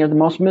most money are the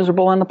most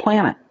miserable on the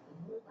planet.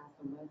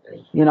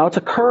 It's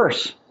a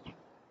curse.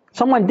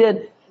 Someone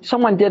did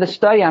a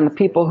study on the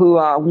people who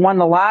won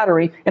the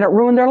lottery, and it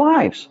ruined their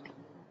lives.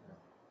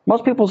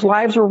 Most people's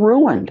lives are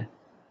ruined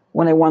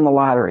when they won the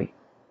lottery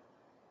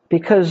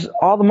because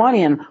all the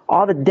money and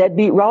all the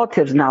deadbeat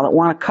relatives now that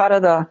want a cut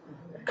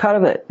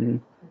of it,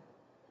 and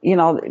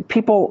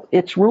people,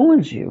 it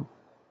ruins you.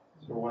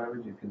 So why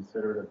would you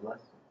consider it a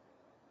blessing?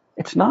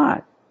 It's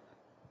not.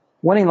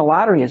 Winning the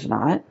lottery is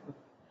not.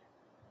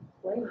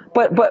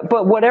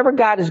 But whatever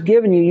God has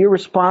given you, you're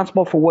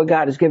responsible for what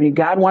God has given you.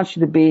 God wants you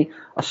to be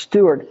a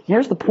steward.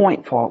 Here's the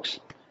point, folks.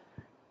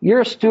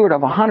 You're a steward of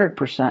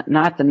 100%,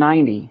 not the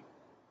 90%.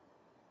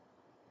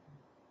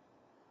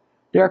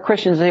 There are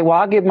Christians that say, well,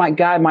 I'll give my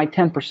God my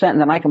 10%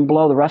 and then I can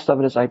blow the rest of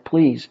it as I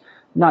please.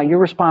 No, you're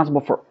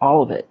responsible for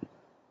all of it.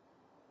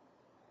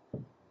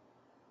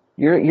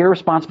 You're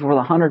responsible for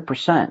the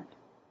 100%.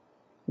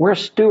 We're a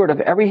steward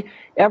of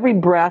every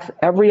breath,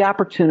 every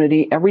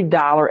opportunity, every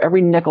dollar,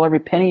 every nickel, every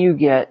penny you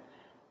get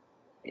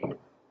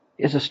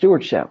is a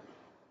stewardship.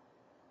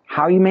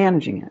 How are you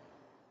managing it?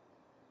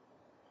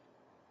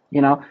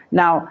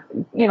 Now,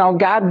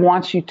 God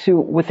wants you to,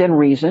 within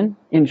reason,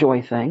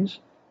 enjoy things.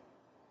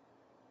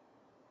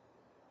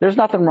 There's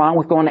nothing wrong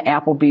with going to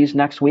Applebee's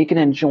next week and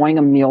enjoying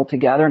a meal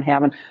together and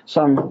having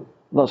some of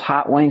those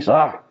hot wings.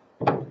 Some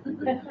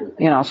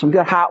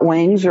good hot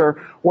wings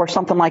or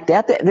something like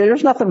that.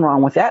 There's nothing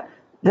wrong with that.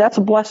 That's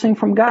a blessing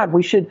from God.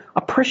 We should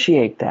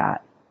appreciate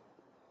that.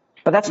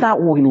 But that's not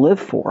what we live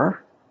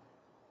for.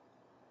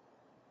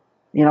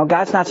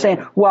 God's not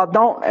saying, well,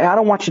 I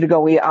don't want you to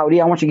go eat out.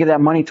 I want you to give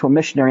that money to a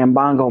missionary in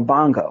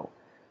Bongo.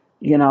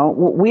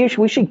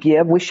 We should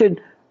give. We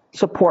should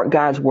support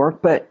God's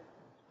work, but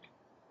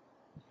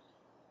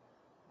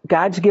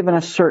God's given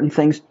us certain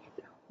things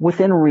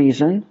within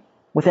reason,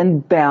 within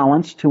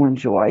balance to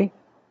enjoy.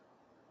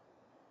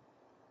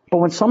 But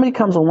when somebody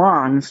comes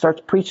along and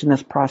starts preaching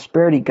this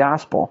prosperity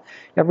gospel,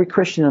 every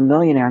Christian is a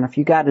millionaire, and if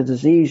you got a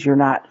disease, you're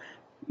not,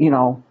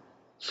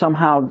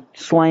 somehow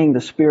slaying the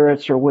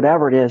spirits or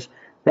whatever it is,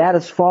 that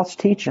is false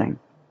teaching.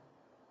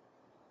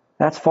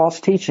 That's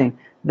false teaching.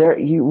 There,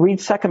 you read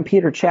 2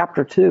 Peter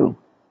chapter 2.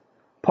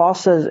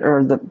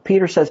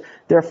 Peter says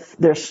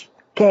they're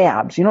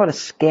scabs. You know what a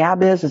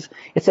scab is?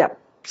 It's that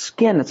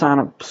skin that's on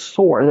a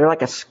sore. They're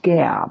like a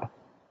scab.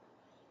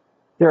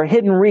 They're a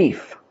hidden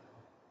reef.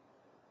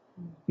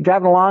 You're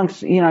driving along,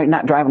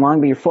 not driving along,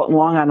 but you're floating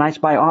along on an ice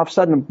by. All of a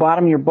sudden, the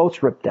bottom of your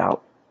boat's ripped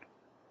out.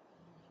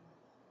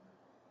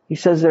 He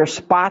says there are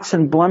spots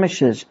and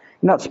blemishes.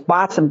 You know what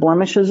spots and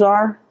blemishes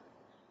are?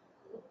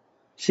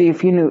 See,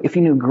 if you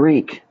knew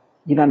Greek,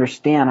 you'd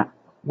understand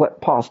what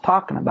Paul's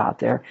talking about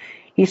there.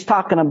 He's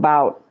talking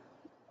about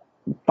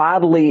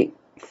bodily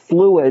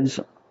fluids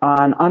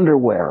on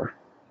underwear.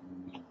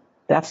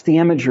 That's the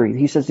imagery.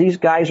 He says these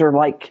guys are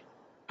like,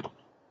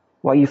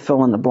 well, you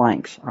fill in the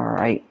blanks. All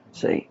right,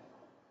 see.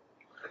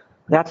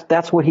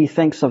 That's what he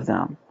thinks of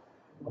them.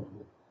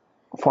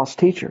 False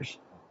teachers.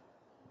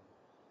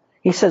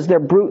 He says they're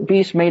brute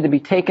beasts made to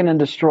be taken and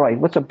destroyed.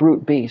 What's a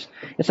brute beast?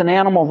 It's an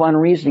animal of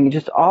unreasoning.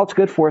 All it's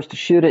good for is to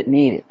shoot it and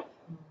eat it.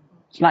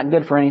 It's not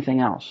good for anything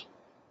else.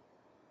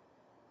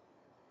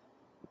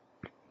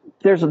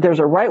 There's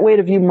a right way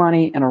to view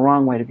money and a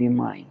wrong way to view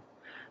money.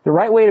 The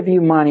right way to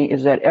view money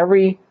is that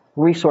every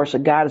resource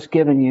that God has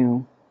given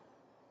you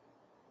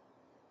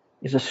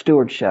is a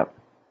stewardship.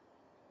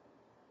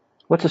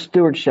 What's a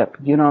stewardship?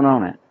 You don't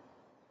own it.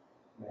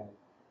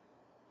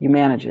 You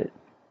manage it.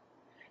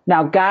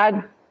 Now,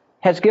 God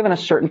has given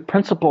us certain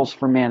principles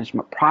for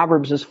management.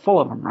 Proverbs is full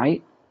of them,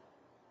 right?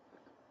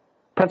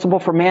 Principle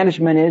for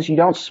management is you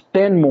don't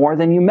spend more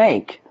than you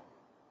make.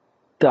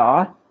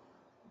 Duh.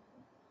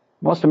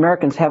 Most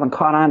Americans haven't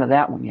caught on to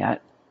that one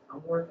yet.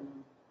 I'm working.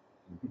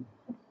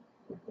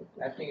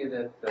 I think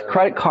that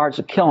credit cards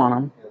are killing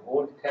them. The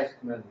Old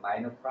Testament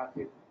minor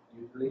prophet,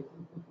 usually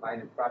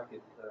minor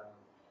prophet.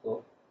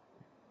 So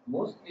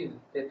mostly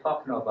they're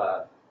talking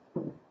about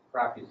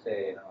prophets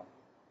say,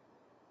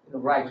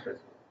 righteously,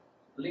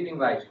 living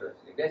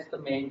righteously. That's the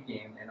main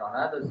theme. And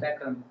another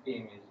second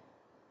theme is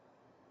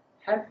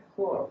help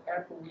poor,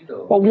 help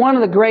widow. Well,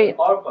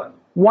 orphan.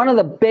 One of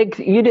the big,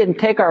 you didn't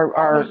take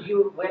our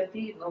you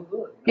wealthy, no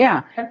good.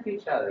 Yeah. Help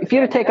each other. If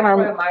you'd have taken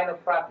our minor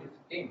prophets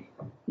theme.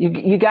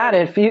 You got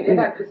it.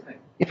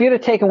 If you'd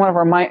have taken one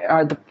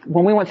of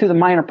when we went through the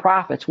minor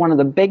prophets, one of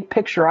the big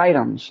picture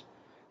items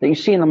that you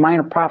see in the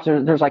minor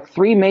prophets, there's like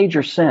 3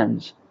 major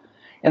sins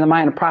in the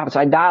minor prophets.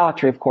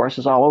 Idolatry, of course,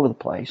 is all over the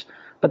place.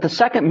 But the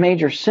second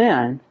major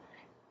sin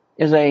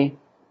is a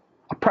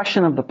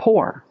oppression of the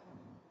poor.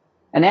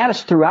 And that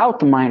is throughout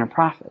the minor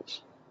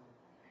prophets.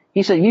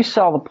 He said, you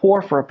sell the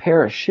poor for a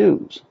pair of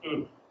shoes.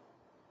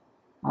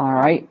 All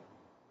right.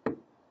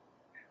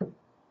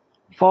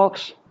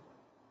 Folks,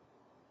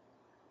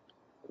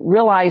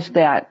 realize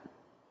that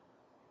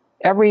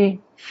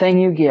everything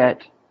you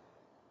get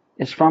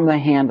is from the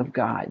hand of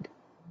God.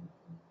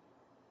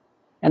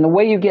 And the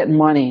way you get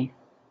money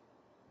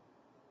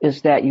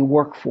is that you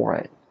work for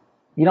it.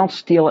 You don't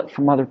steal it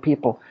from other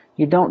people.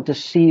 You don't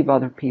deceive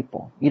other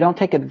people. You don't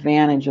take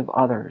advantage of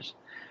others.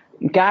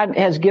 God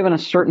has given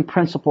us certain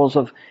principles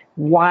of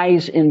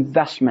wise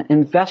investment.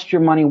 Invest your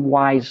money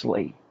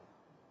wisely.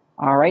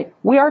 All right?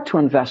 We are to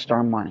invest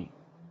our money.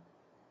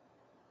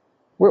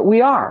 We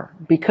are,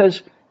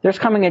 because there's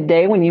coming a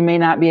day when you may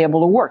not be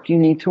able to work. You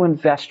need to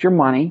invest your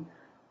money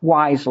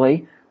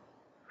wisely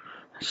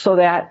so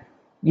that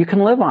you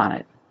can live on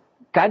it.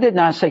 God did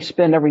not say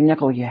spend every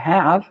nickel you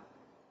have.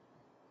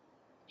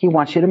 He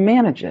wants you to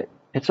manage it.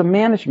 It's a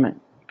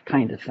management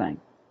kind of thing.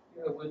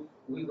 Yeah,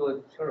 we go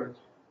to church.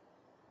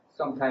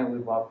 Sometimes we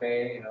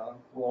buffet,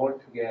 we're all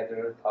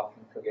together,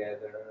 talking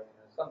together.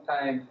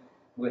 Sometimes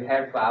we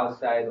help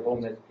outside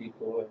homeless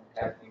people,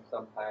 helping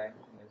sometimes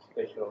in a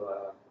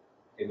special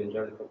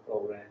evangelical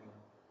program.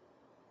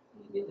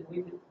 We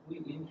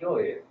enjoy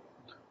it.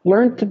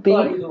 Learn to be.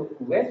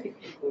 But wealthy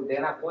people,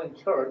 they're not going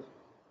to church.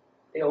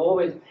 They're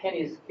always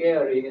penny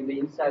scary in the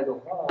inside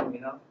of home,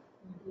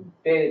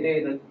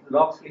 They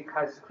locksly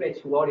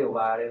scratch worry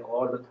about it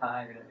all the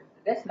time.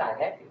 That's not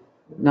happy.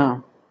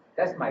 No.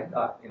 That's my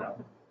thought,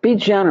 Be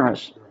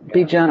generous.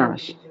 Be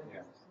generous.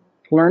 Yeah.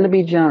 Learn to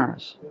be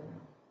generous.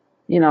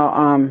 When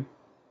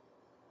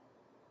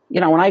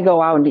I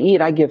go out and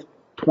eat, I give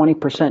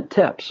 20%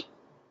 tips.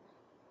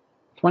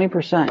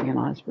 20%,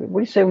 what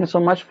are you saving so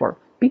much for?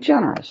 Be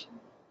generous.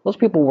 Those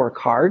people work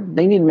hard.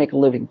 They need to make a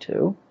living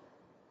too.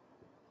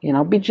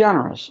 Be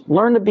generous.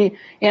 Learn to be,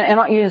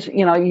 and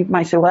you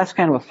might say, well, that's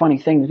kind of a funny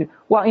thing to do.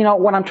 Well,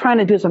 what I'm trying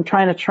to do is I'm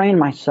trying to train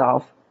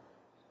myself.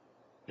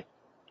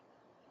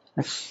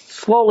 It's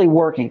slowly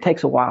working. It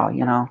takes a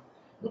while,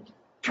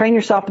 Train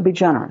yourself to be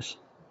generous.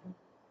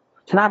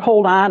 To not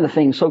hold on to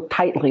things so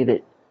tightly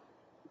that,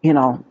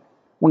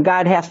 when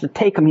God has to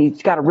take them,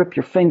 He's got to rip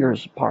your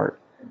fingers apart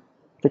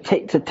to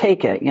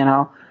take it,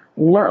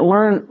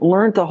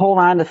 Learn to hold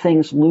on to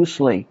things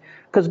loosely.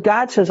 Because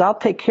God says, I'll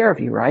take care of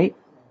you, right?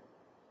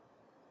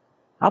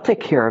 I'll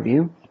take care of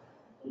you.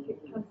 I think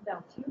it comes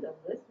down to the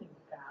listening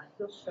to God.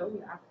 He'll show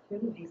you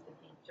opportunities to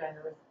be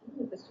generous,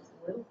 even if it's just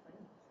little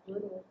things,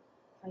 little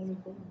tiny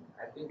things.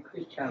 I think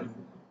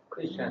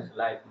Christians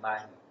like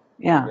mine.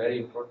 Yeah. Very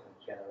important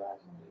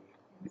generosity.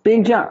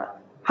 Being generous.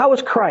 How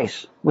was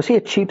Christ? Was he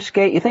a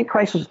cheapskate? You think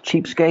Christ was a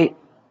cheapskate?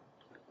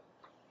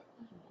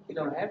 He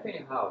don't have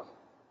any house.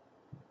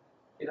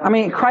 I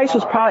mean, Christ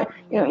was probably,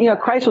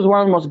 Christ was one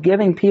of the most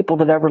giving people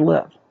that ever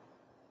lived.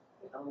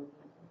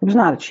 He was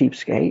not a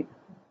cheapskate.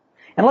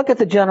 And look at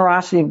the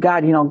generosity of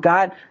God.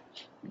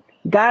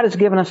 God has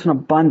given us an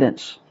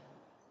abundance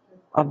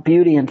of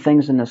beauty and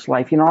things in this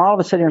life. All of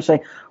us sit here and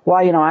say, well,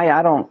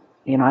 I don't,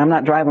 I'm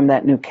not driving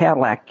that new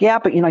Cadillac. Yeah,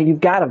 but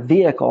you've got a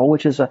vehicle,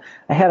 which is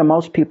ahead of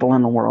most people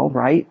in the world,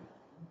 right?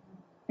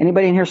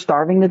 Anybody in here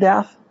starving to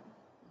death?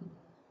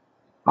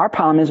 Our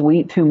problem is we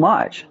eat too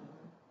much.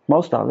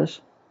 Most of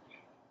us.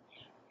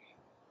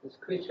 It's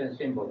Christian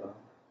symbol,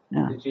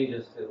 Yeah.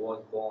 Jesus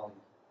was born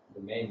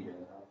in the manger,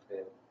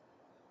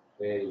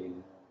 very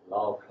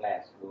low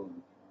class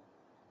room.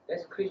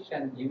 That's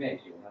Christian image,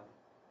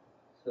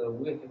 So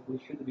we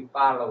should be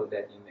follow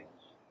that image,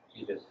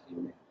 Jesus'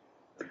 image.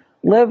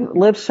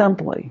 Live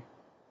simply.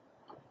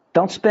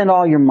 Don't spend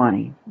all your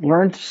money.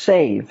 Learn to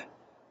save.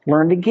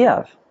 Learn to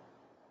give.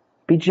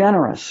 Be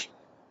generous.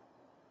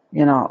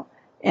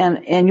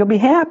 And you'll be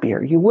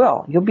happier. You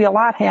will. You'll be a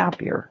lot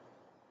happier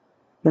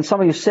than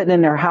somebody who's sitting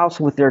in their house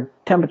with their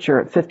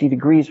temperature at 50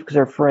 degrees because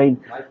they're afraid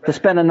to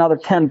spend another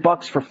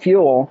 $10 for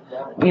fuel.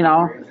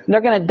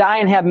 They're going to die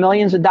and have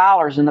millions of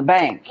dollars in the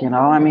bank.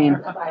 I mean.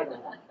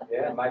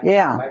 Yeah,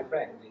 my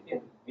friend,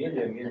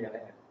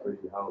 millionaire.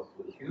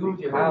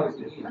 Huge house.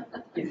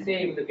 He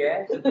saved the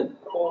gas.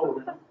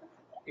 Cold.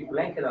 He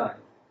blanket on.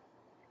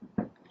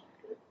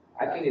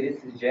 I think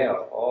this is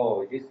jail.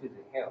 Oh, this is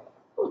hell.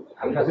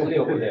 I'm not sleep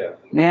over there.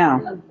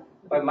 Yeah.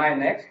 But my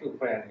next two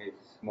friend is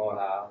small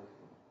house.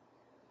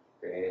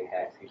 Very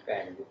happy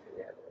family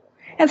together.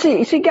 And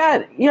see,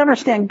 God, you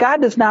understand,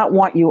 God does not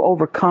want you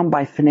overcome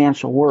by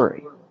financial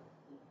worry.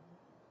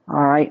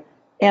 All right?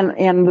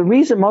 And the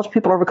reason most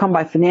people are overcome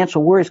by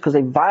financial worry is because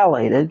they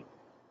violated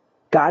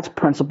God's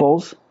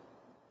principles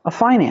of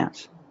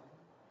finance.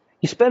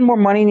 You spend more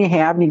money than you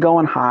have and you go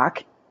and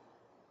hawk,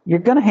 you're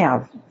going to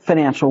have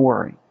financial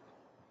worry.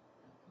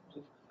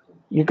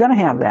 You're going to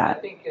have that. I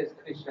think as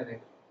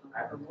Christian, I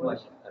have much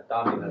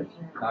dominant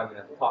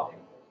talking.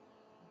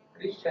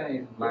 Christian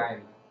is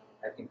mind.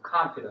 I think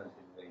confidence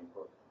is very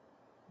important.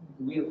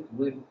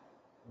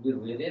 We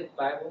read it,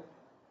 Bible,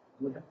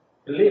 we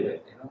believe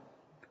it,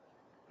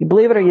 You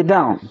believe it or you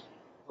don't.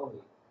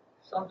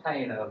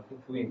 Sometimes,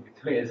 between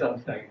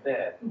something like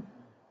that,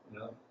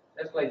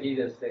 That's why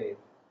Jesus said,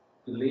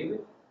 believe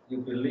it, you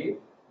believe,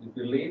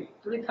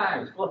 3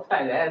 times, 4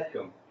 times, ask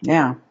him.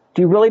 Yeah.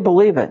 Do you really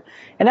believe it?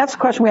 And that's the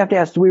question we have to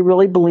ask. Do we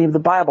really believe the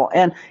Bible?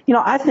 And,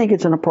 I think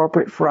it's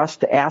inappropriate for us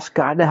to ask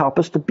God to help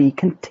us to be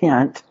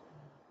content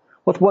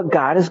with what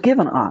God has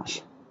given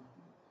us.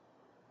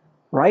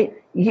 Right?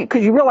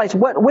 Because you realize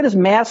what is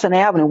Madison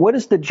Avenue? What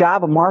is the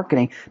job of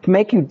marketing? To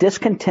make you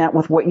discontent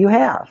with what you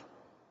have.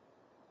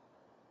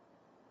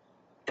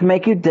 To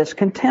make you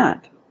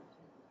discontent.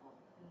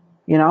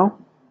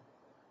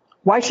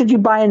 Why should you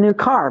buy a new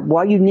car?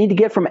 Well, you need to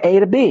get from A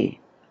to B.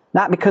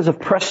 Not because of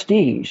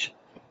prestige.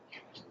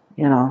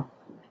 Yeah,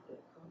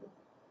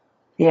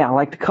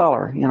 like the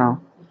color,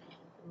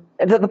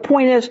 The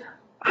point is,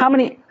 how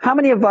many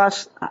of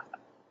us,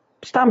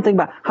 stop and think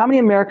about it, how many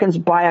Americans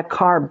buy a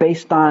car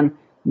based on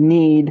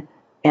need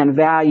and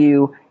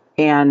value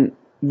and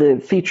the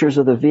features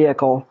of the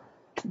vehicle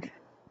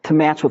to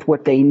match with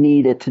what they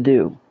need it to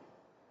do?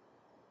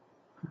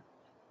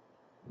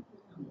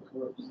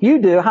 You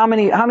do. How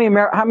many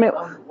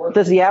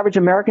does the average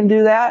American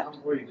do that?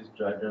 Where you just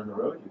drive down the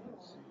road, you can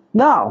see.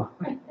 No,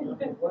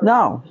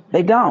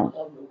 they don't.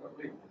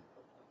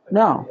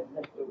 No.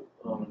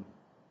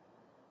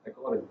 Like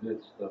all the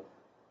good stuff,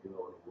 in the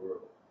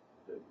world,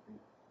 that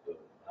the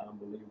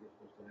non-believers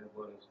supposed to have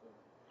all that stuff.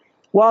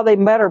 Well, they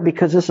better,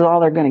 because this is all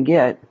they're going to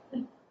get.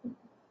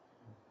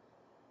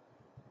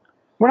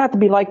 We're not to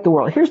be like the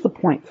world. Here's the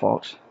point,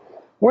 folks.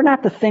 We're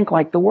not to think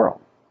like the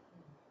world.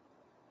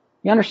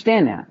 You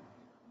understand that?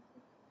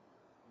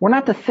 We're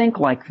not to think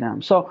like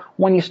them. So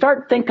when you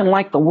start thinking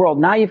like the world,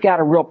 now you've got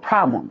a real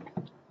problem,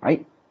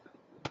 right?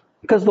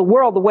 Because the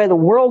way the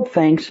world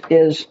thinks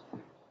is,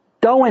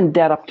 go in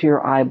debt up to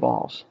your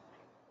eyeballs.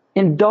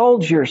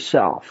 Indulge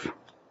yourself.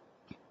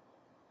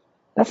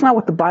 That's not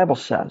what the Bible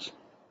says.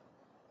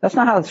 That's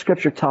not how the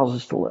Scripture tells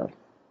us to live.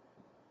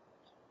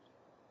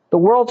 The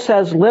world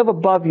says live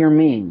above your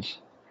means.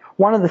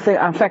 One of the things,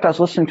 in fact, I was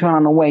listening to it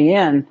on the way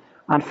in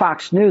on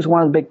Fox News.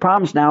 One of the big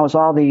problems now is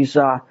all these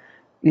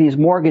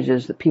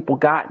mortgages that people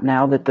got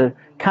now that the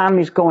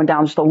economy's going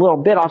down just a little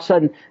bit. All of a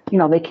sudden,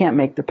 they can't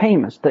make their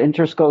payments. The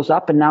interest goes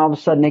up, and now all of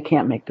a sudden they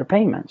can't make their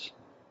payments.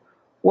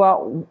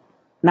 Well,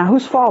 now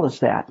whose fault is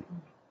that?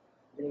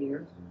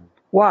 Theirs.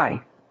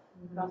 Why?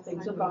 Because they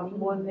took off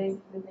more than they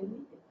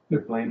needed. They're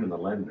blaming the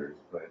lenders,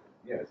 but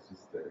yeah, it's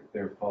just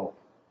their fault.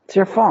 It's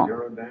their fault.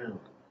 Zero down.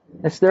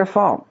 It's their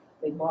fault.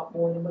 They bought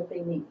more than what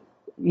they needed.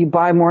 You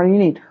buy more than you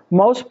need.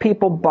 Most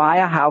people buy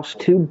a house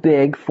too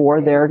big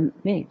for their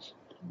needs.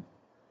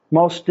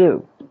 Most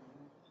do.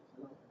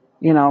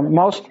 We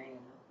live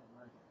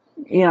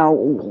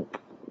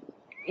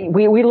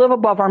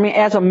above our means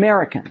as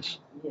Americans.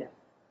 Yeah.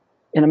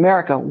 In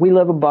America, we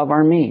live above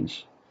our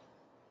means.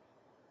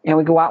 And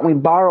we go out and we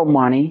borrow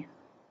money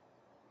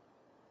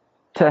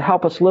to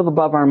help us live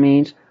above our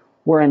means.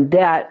 We're in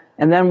debt,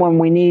 and then when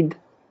we need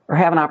or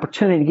have an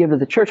opportunity to give to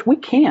the church, we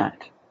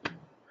can't.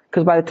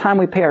 Because by the time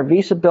we pay our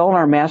Visa bill and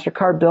our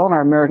MasterCard bill and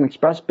our American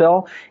Express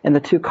bill and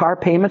the 2 car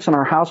payments and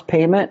our house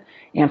payment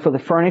and for the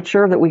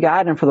furniture that we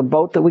got and for the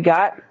boat that we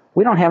got,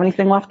 we don't have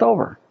anything left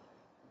over.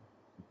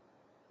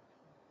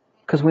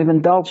 Because we've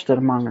indulged it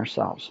among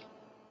ourselves.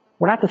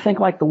 We're not to think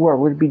like the world.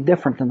 We're to be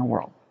different than the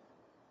world.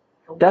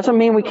 Doesn't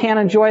mean we can't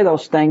enjoy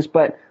those things,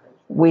 but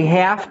we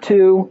have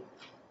to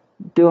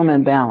do them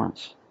in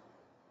balance.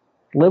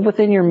 Live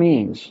within your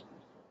means.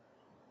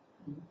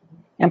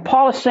 And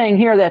Paul is saying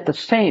here that the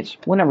saints,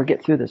 we'll never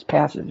get through this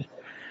passage,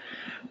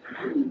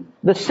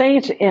 the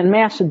saints in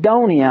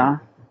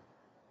Macedonia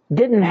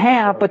didn't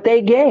have, but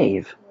they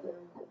gave.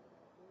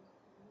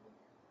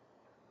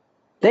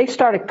 They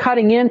started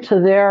cutting into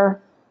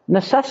their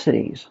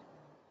necessities.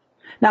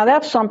 Now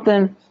there's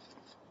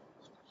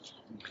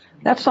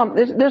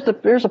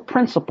a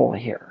principle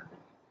here.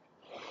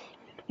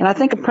 And I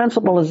think a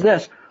principle is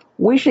this: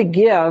 we should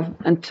give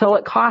until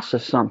it costs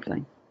us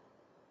something.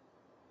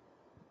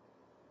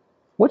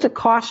 What's it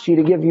cost you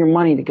to give your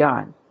money to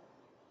God?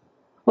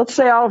 Let's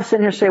say all of us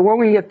sitting here say, we're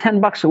going to give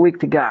 $10 a week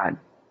to God.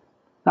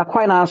 Now,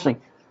 quite honestly,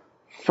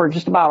 for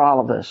just about all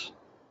of us,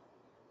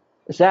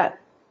 is it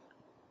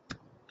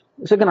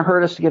going to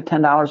hurt us to give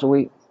 $10 a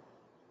week?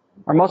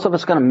 Are most of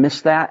us going to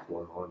miss that?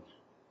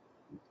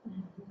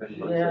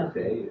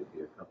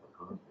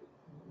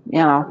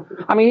 Yeah.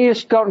 You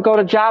just go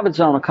to Java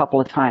Zone a couple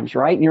of times,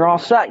 right? And you're all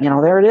set.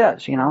 There it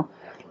is,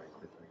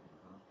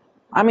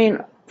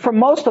 For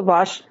most of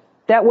us,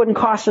 that wouldn't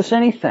cost us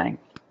anything.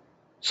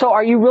 So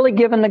are you really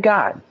giving to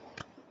God?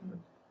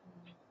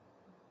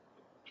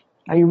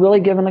 Are you really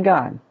giving to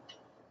God?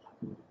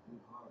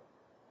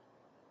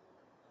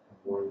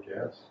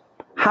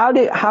 How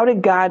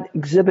did God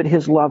exhibit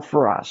his love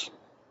for us?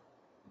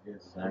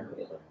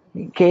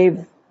 He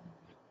gave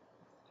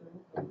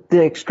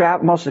the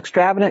most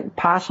extravagant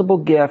possible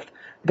gift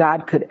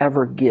God could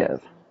ever give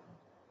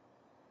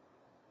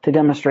to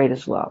demonstrate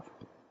his love.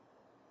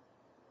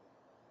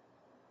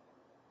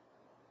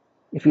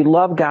 If you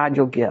love God,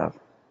 you'll give.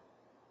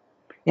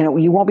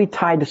 You won't be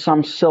tied to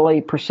some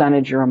silly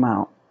percentage or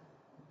amount.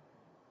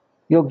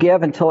 You'll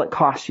give until it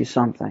costs you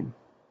something.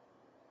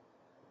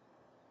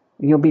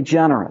 You'll be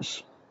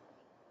generous.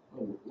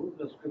 What was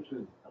the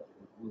scripture? I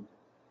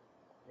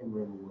can't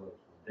remember what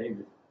it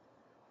was.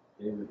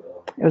 David.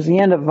 It was the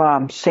end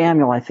of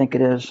Samuel, I think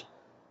it is.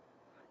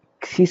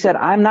 He said,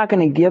 I'm not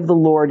going to give the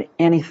Lord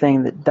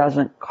anything that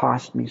doesn't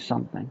cost me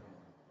something.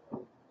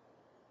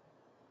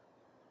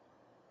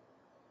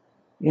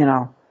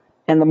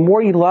 And the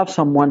more you love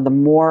someone, the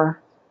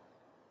more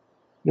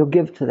you'll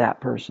give to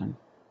that person.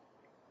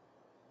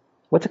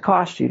 What's it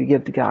cost you to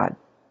give to God?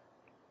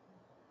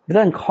 If it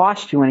doesn't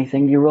cost you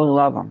anything, do you really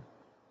love them?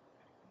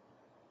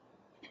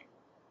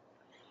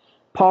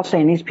 Paul's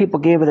saying these people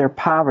gave of their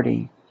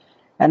poverty.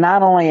 And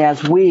not only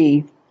as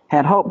we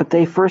had hope, but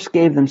they first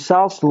gave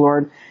themselves to the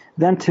Lord,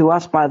 then to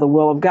us by the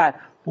will of God.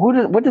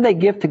 What did they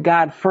give to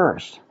God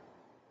first?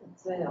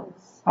 Themselves.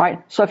 All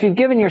right, so if you've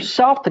given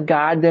yourself to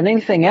God, then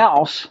anything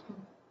else,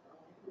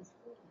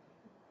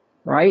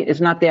 right, is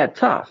not that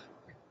tough.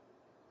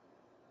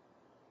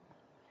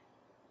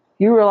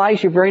 You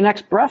realize your very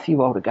next breath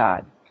you owe to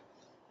God.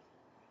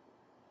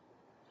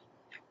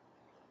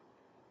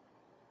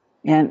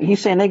 And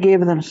he's saying they gave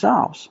of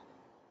themselves.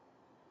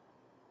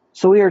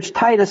 So we urge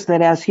Titus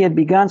that as he had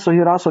begun, so he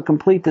would also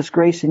complete this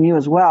grace in you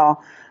as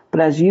well.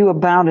 But as you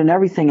abound in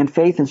everything, in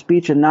faith and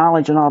speech and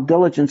knowledge and all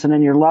diligence and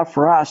in your love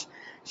for us,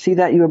 see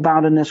that you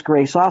abound in this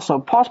grace also.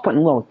 Paul's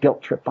putting a little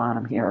guilt trip on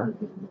him here.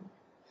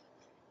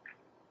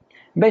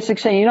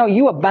 Basically saying,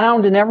 you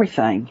abound in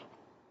everything.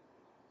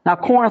 Now,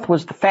 Corinth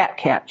was the fat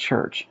cat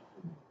church,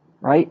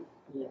 right?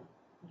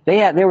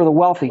 Yeah. They were the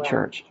wealthy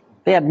church.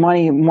 They had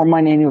more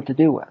money than they knew what to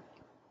do with.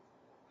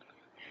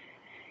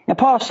 And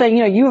Paul's saying,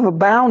 you have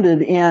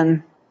abounded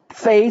in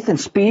faith and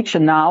speech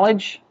and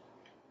knowledge.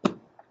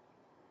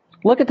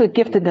 Look at the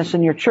giftedness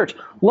in your church.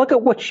 Look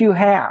at what you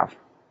have.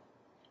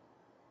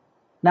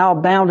 now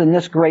abound in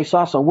this grace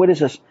also. What is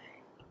this?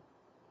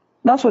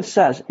 That's what it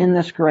says, in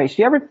this grace.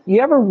 You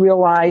ever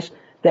realize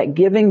that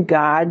giving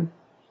to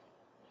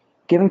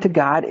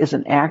God is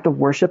an act of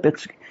worship?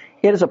 It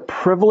is a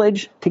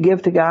privilege to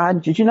give to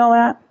God. Did you know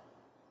that?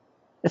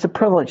 It's a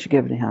privilege to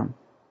give to Him.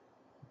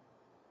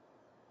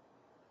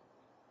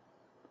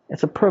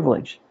 It's a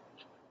privilege.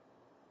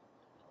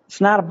 It's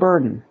not a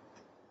burden.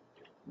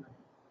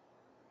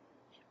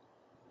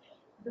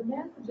 The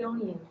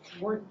Macedonians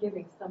weren't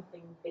giving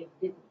something they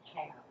didn't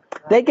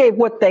have. Right? They gave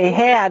what they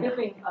had.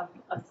 Giving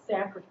a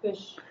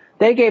sacrifice.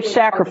 They gave of what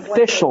they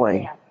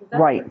sacrificially. had. 'Cause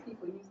that's Right. what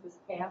people use this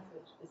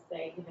passage to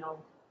say,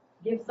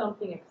 give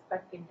something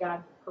expecting God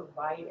to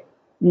provide it.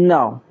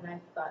 No. And I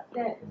thought,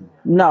 that is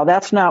not. No,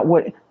 that's not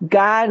what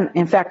God,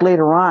 in fact,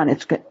 later on,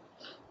 it's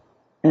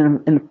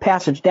in the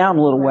passage down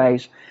a little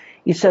ways,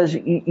 He says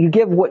you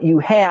give what you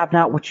have,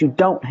 not what you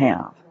don't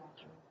have.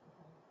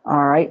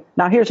 All right.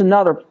 Now here's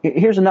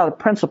another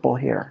principle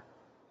here.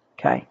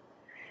 Okay.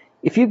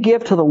 If you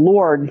give to the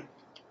Lord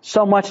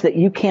so much that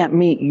you can't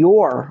meet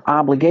your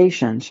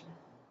obligations,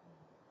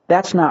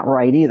 that's not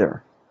right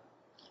either.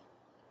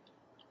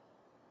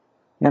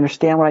 You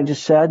understand what I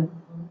just said?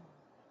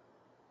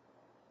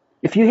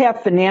 If you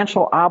have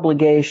financial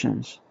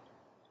obligations,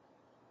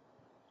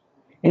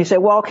 and you say,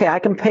 well, okay, I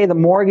can pay the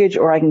mortgage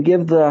or I can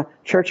give the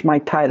church my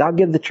tithe. I'll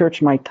give the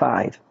church my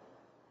tithe.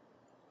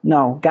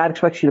 No, God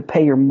expects you to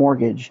pay your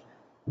mortgage,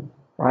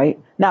 right?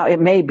 Now, it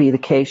may be the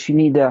case you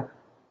need to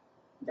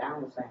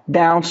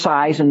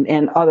downsize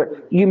and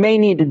other. You may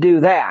need to do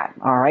that,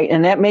 all right?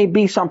 And that may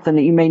be something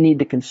that you may need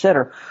to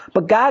consider.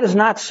 But God is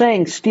not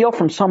saying steal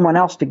from someone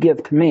else to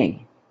give to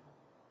me.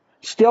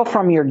 Steal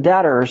from your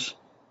debtors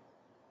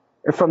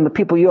or from the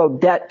people you owe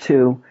debt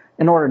to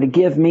in order to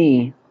give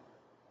me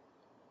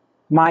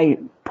my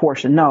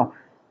portion. No.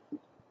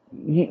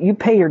 You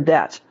pay your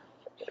debts.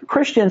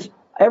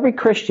 Every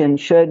Christian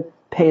should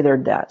pay their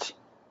debts.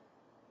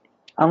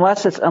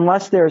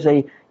 Unless there's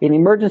an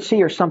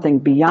emergency or something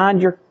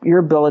beyond your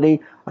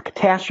ability, a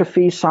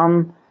catastrophe,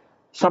 something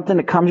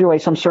that comes your way,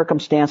 some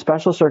circumstance,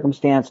 special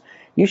circumstance,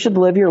 you should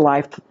live your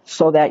life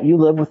so that you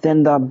live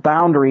within the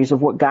boundaries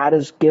of what God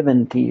has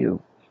given to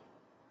you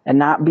and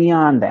not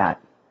beyond that.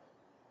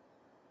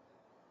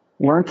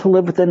 Learn to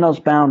live within those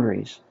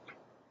boundaries.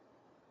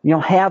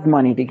 You'll have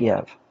money to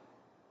give.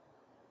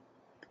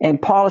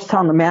 And Paul is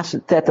telling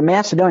that the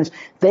Macedonians,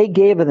 they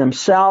gave of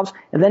themselves,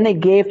 and then they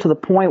gave to the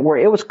point where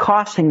it was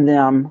costing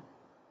them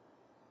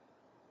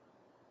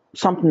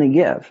something to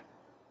give.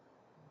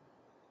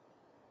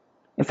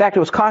 In fact, it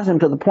was costing them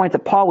to the point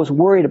that Paul was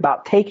worried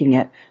about taking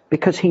it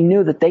because he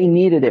knew that they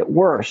needed it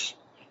worse.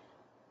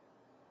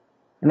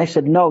 And they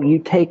said, no, you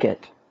take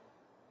it.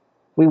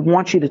 We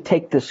want you to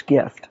take this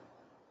gift.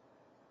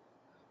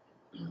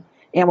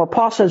 And what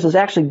Paul says is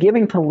actually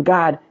giving to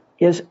God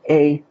it's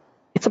a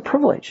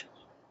privilege.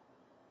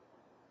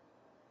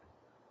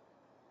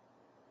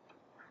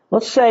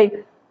 Let's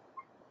say,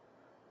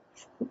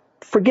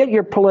 forget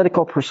your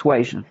political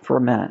persuasion for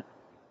a minute.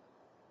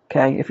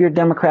 Okay? If you're a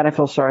Democrat, I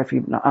feel sorry for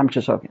you. No, I'm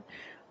just joking.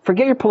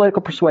 Forget your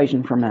political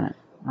persuasion for a minute.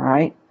 All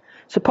right?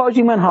 Suppose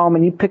you went home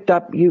and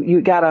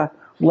you got a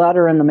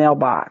letter in the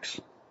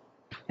mailbox.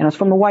 And it's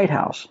from the White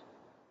House.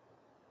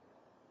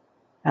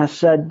 And it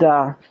said,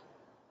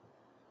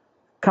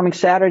 coming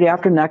Saturday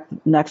after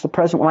next, the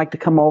president would like to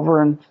come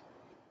over and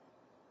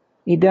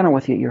eat dinner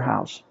with you at your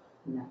house.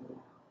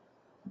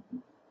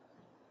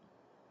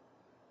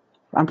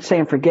 I'm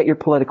saying forget your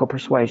political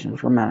persuasion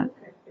for a minute.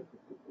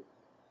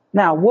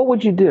 Now, what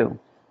would you do?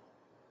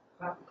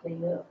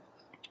 Clean up.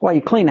 Well,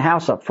 you clean the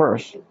house up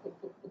first.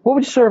 What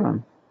would you serve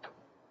him?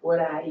 What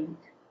I eat.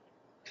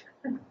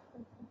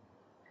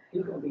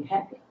 You're going to be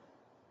happy.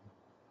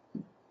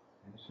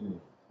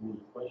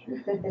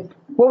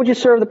 What would you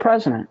serve the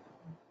president?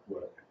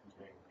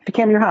 If he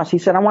came to your house, he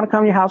said, I want to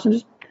come to your house and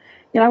just,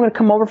 I'm going to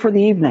come over for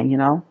the evening,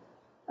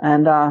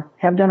 and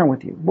have dinner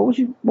with you. What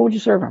would you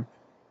serve him?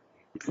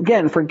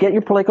 Again, forget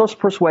your political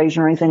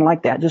persuasion or anything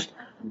like that. Just,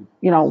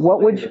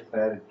 what would you?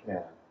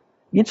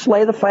 You'd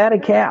slay the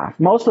fatted calf.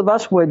 Most of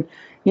us would,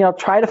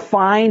 try to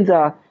find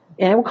and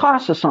it would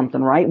cost us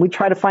something, right? We'd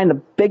try to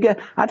find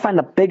I'd find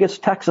the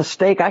biggest Texas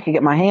steak I could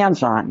get my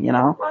hands on,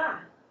 Why?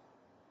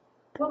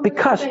 What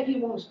because makes you think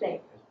he won't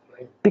stay?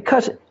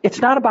 Because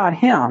it's not about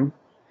him.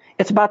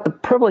 It's about the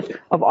privilege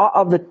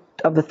of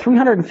the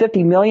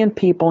 350 million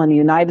people in the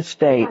United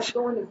States.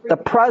 The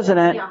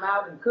president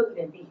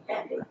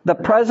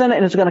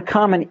is going to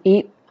come and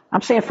eat.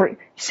 I'm saying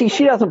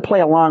she doesn't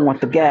play along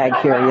with the gag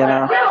here,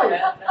 Now,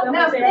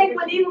 steak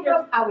with Eagle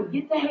Roast, I would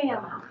get the ham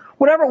out.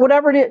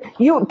 Whatever it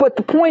is, but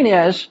the point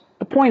is,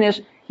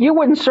 you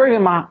wouldn't serve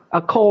him a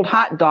cold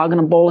hot dog and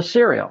a bowl of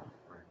cereal.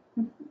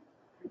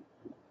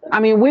 I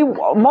mean,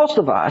 most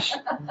of us,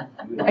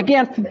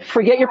 again,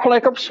 forget your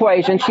political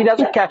persuasion. She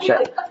doesn't catch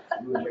it.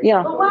 But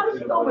why does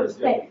she go with a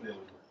steak?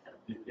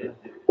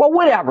 Well,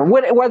 whatever,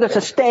 whether it's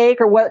a steak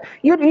or what,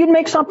 you'd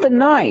make something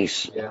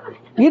nice.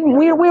 We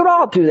would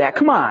all do that.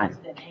 Come on.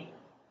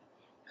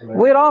 We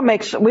would all. I'm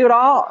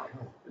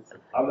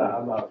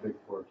not a big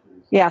pork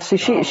producer. Yeah, see,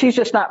 she's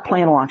just not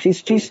playing along.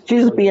 She's just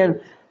being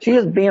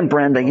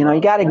Brenda. You know,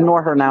 you got to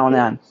ignore her now and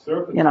then.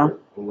 You know.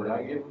 But would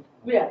I give him?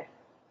 Yeah.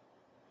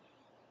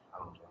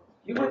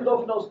 You wouldn't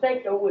go for no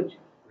steak though, would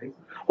you?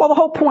 Well, the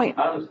whole point.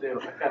 I understand.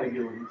 I kind of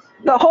get what he's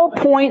saying. The whole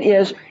point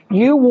is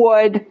you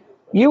would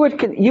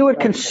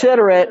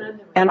consider it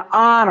an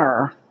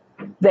honor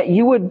that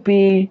you would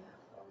be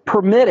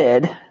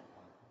permitted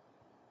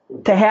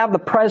to have the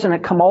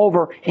president come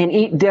over and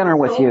eat dinner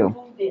with you.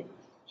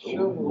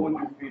 Who would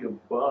you feed a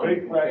bum?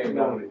 If you came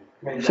down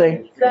and-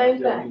 See? Same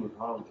He thing. was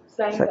hungry.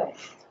 Same thing.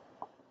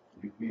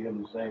 You feed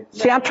him the same thing.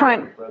 See, I'm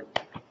trying.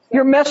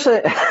 You're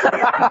missing.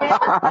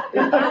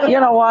 You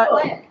know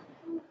what?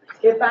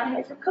 If I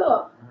had to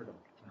cook,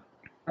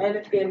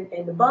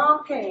 and the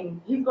bomb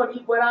came, he's gonna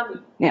eat what I'm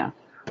eating. Yeah.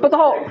 But the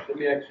whole. Let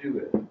me ask you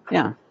this.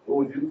 Yeah. What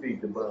would you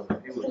feed the bum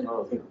if he was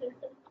hungry?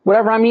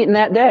 Whatever I'm eating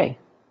that day.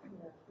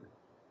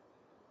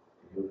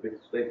 You'll fix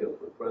a steak up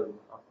for the president.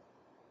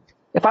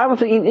 If I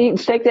was eating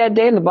steak that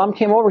day and the bum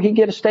came over, he'd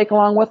get a steak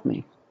along with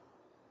me.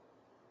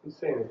 He's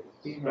saying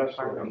it's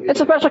special. It's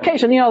a special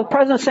occasion. You know, the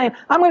president's saying,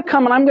 I'm going to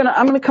come and I'm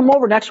going to come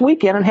over next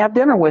weekend and have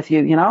dinner with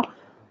you, you know.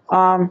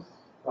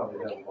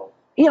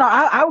 You know,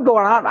 I would go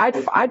out,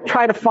 I'd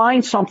try to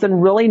find something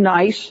really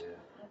nice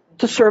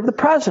to serve the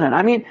president.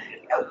 I mean,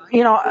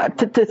 you know,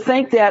 to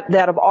think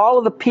that of all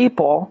of the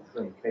people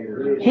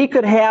he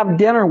could have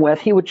dinner with,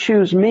 he would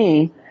choose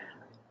me,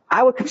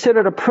 I would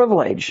consider it a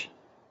privilege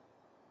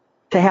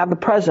to have the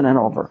president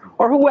over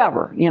or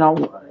whoever, you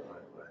know.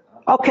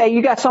 Okay,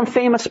 you got some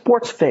famous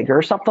sports figure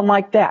or something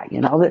like that,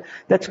 you know,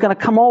 that's going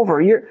to come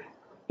over. You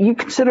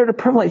consider it a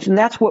privilege, and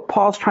that's what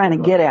Paul's trying to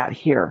get at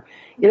here.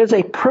 It is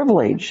a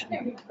privilege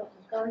to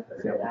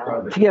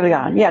give to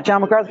God. Yeah,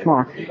 John MacArthur, come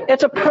on.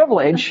 It's a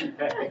privilege.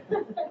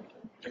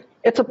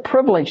 It's a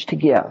privilege to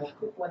give.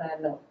 Cook what I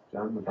know.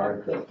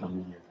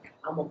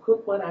 I'm gonna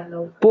cook what I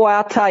know. Boy,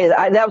 I'll tell you,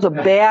 that was a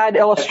bad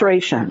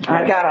illustration. We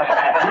all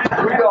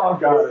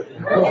got it.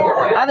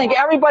 I think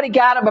everybody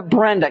got it but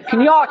Brenda. Can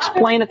you all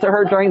explain it to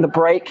her during the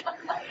break?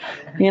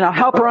 You know,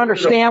 help her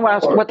understand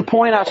what the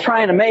point I was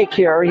trying to make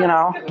here, you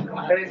know. But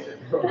why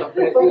would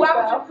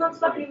you cook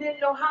something you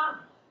didn't know how?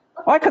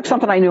 Well, I cooked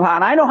something I knew how,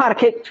 and I know how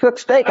to cook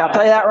steak, I'll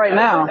tell you that right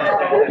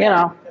now, you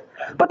know.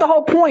 But the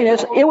whole point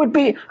is, I would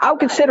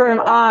consider it an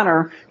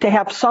honor to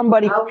have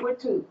somebody, I would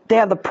too. to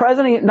have the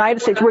president of the United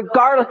States,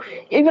 regardless,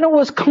 even if it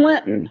was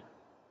Clinton,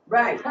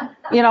 Right.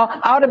 you know,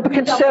 I would have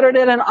considered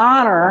it an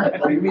honor.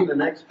 What do you mean the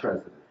next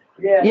president?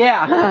 Yeah.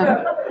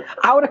 Yeah,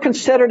 I would have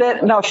considered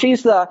it. No,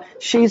 she's the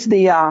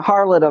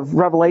harlot of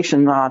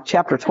Revelation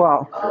chapter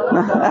 12.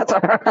 That's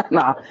her.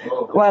 No,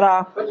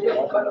 but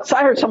so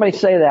I heard somebody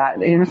say that.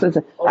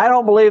 I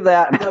don't believe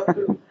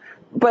that.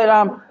 But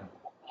I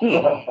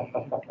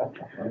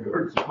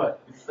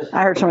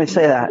heard somebody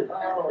say that.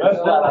 That's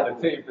not on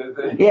the tape, is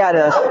it? Yeah, it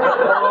is.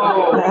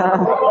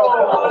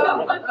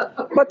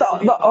 But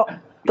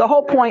the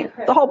whole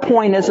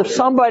point is, if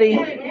somebody,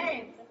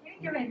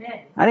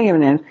 I didn't give a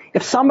name.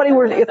 If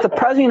the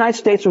president of the United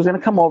States was going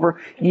to come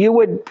over, you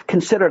would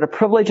consider it a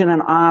privilege and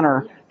an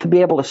honor to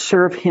be able to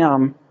serve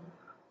him.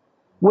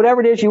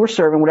 Whatever it is you were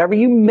serving, whatever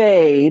you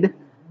made,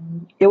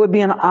 it would be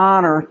an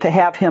honor to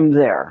have him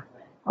there.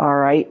 All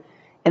right?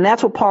 And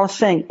that's what Paul is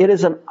saying. It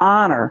is an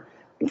honor.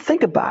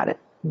 Think about it.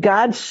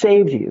 God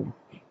saved you.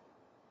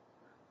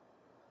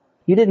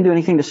 You didn't do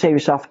anything to save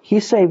yourself. He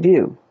saved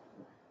you.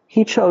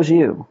 He chose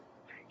you.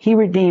 He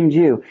redeemed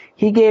you.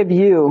 He gave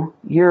you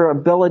your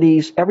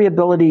abilities, every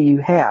ability you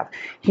have.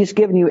 He's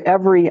given you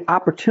every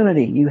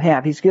opportunity you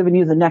have. He's given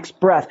you the next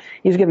breath.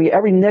 He's given you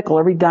every nickel,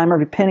 every dime,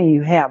 every penny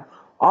you have.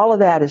 All of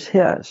that is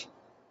His.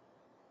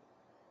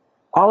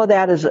 All of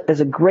that is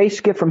a grace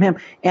gift from Him.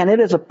 And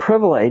it is a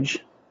privilege.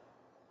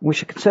 We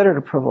should consider it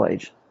a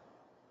privilege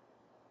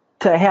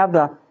to have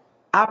the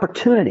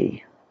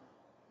opportunity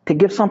to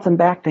give something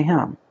back to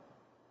Him.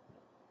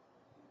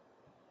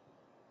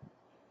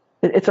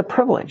 It's a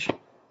privilege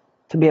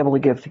to be able to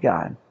give to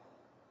God.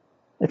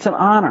 It's an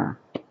honor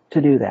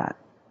to do that.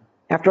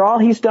 After all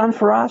He's done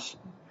for us.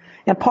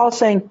 And Paul's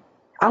saying,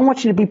 I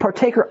want you to be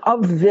partaker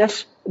of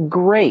this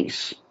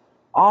grace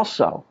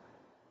also.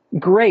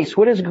 Grace.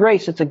 What is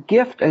grace? It's a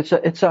gift. It's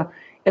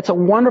a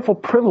wonderful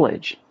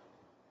privilege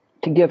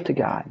to give to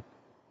God.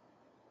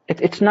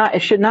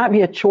 It should not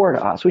be a chore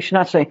to us. We should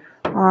not say,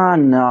 oh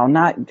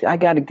no, I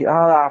got to,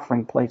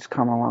 offering plates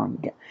come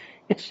along.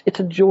 It's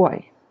a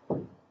joy.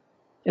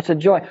 It's a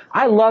joy.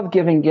 I love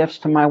giving gifts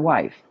to my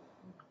wife.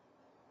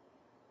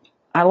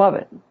 I love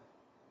it.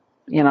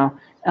 You know,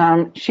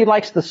 she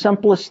likes the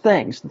simplest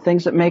things, the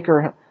things that make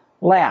her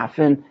laugh.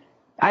 And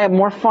I have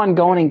more fun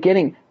going and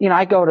getting, you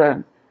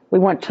know, we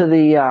went to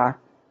the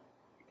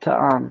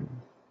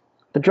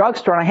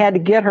drugstore, and I had to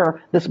get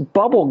her this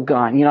bubble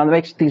gun, you know, that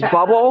makes these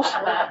bubbles.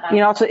 You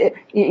know, so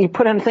you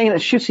put in a thing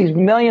that shoots these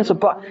millions of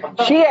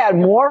bubbles. She had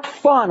more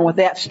fun with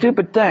that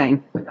stupid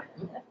thing.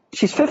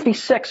 She's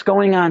 56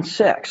 going on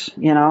 6,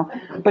 you know,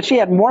 but she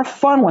had more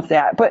fun with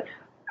that. But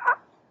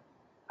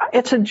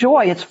it's a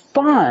joy. It's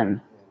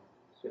fun.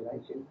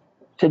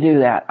 to do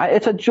that.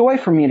 It's a joy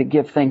for me to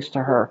give things to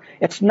her.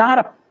 It's not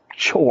a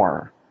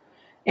chore.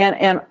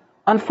 And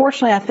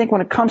unfortunately, I think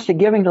when it comes to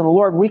giving to the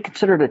Lord, we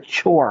consider it a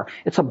chore.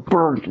 It's a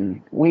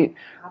burden.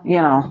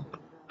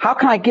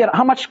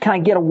 How much can I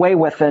get away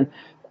with? And,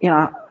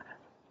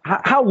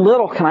 how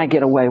little can I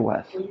get away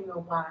with? Well, you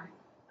know why?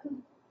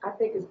 I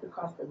think it's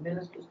because the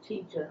ministers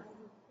teach us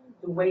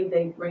the way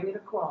they bring it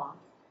across.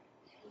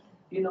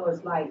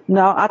 It's like,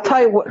 no, I'll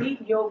tell you what.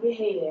 Beat you over your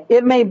head.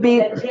 It may be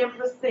that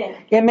 10%.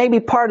 It may be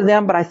part of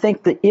them, but I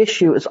think the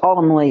issue is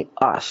ultimately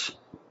us.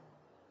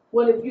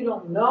 Well, if you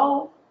don't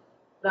know,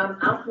 now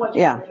I'm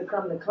fortunate to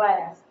come to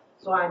class,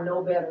 so I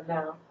know better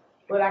now.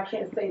 But I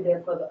can't say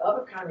that for the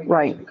other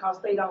congregations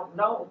because they don't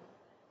know.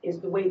 It's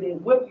the way they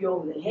whip you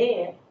over the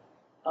head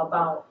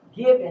about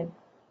giving.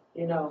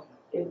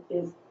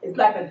 It's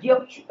like a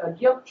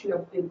guilt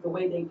trip is the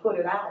way they put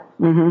it out.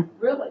 Mm-hmm.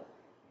 Really.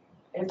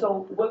 And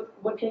so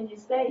what can you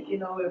say?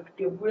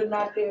 If we're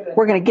not there to...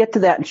 We're going to get to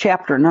that in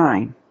chapter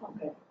 9.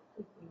 Okay.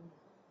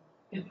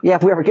 Yeah,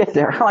 if we ever get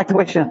there. I like the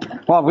way if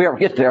we ever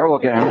get there, we'll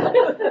get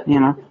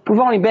there. We've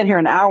only been here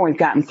an hour. We've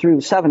gotten through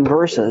 7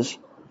 verses.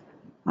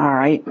 All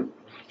right.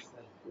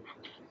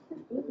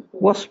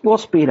 We'll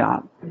speed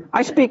up.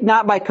 I speak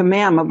not by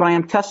commandment, but I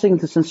am testing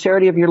the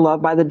sincerity of your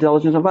love by the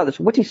diligence of others.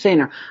 What's he saying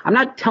there? I'm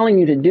not telling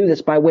you to do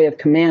this by way of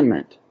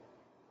commandment.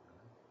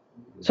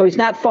 So he's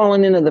not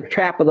falling into the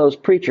trap of those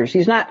preachers.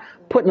 He's not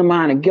putting them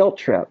on a guilt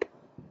trip.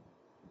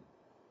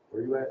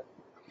 Where you at?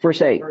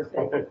 Verse 8.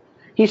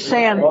 He's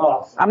saying,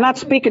 I'm not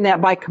speaking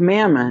that by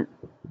commandment.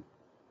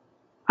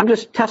 I'm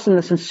just testing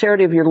the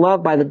sincerity of your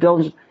love by the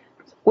diligence.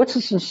 What's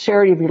the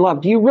sincerity of your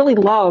love? Do you really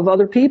love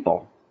other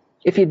people?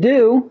 If you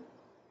do,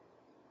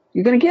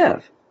 you're going to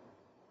give.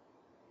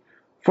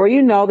 For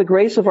you know the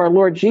grace of our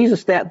Lord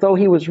Jesus, that though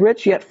he was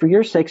rich, yet for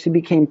your sakes he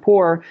became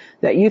poor,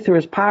 that you through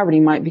his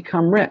poverty might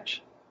become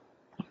rich.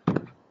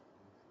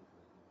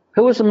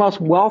 Who was the most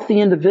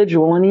wealthy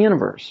individual in the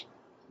universe?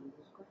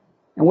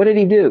 And what did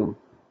he do?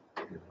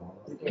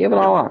 Give it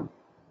all up.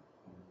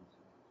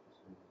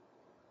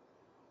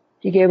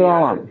 He gave it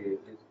all up.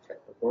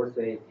 Verse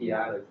 8,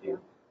 theology.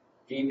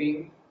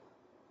 Giving,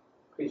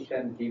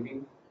 Christian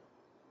giving,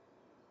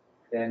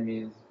 that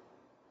means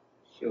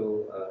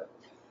show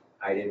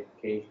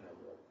identification of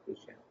a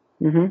Christian.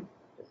 Mm-hmm.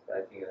 Just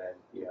I think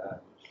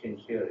that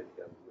sincerity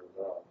of your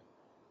love.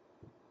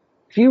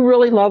 If you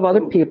really love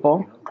other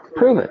people,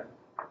 prove it.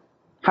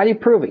 How do you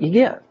prove it? You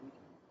give.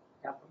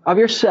 Of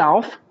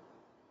yourself,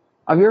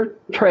 of your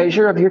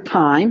treasure, of your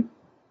time.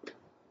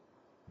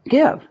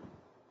 Give.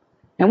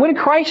 And what did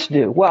Christ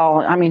do?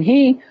 Well,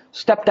 he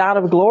stepped out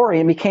of glory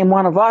and became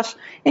one of us.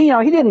 And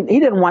he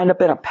didn't wind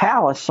up in a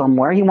palace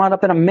somewhere. He wound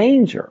up in a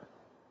manger.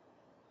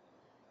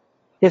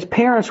 His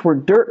parents were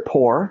dirt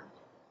poor.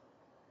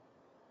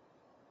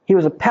 He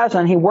was a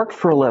peasant. He worked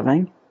for a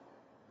living.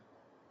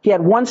 He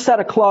had one set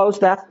of clothes.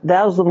 That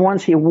was the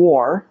ones he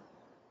wore.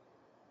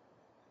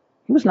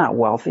 He was not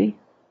wealthy.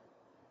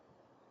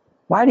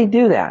 Why did he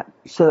do that?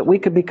 So that we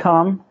could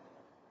become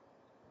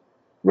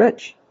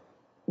rich.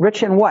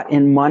 Rich in what?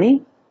 In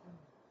money?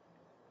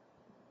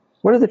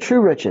 What are the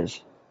true riches?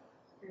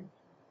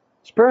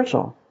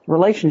 Spiritual.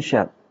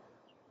 Relationship.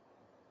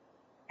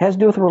 Has to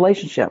do with a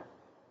relationship.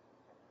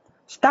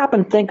 Stop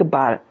and think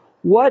about it.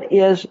 What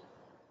is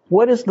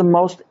the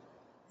most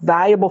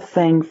valuable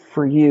thing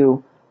for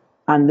you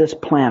on this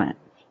planet?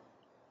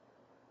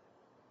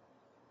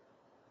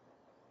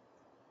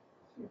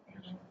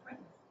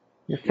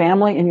 Your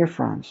family and your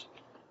friends.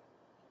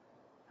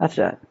 That's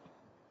it.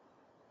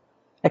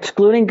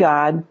 Excluding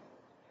God,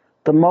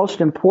 the most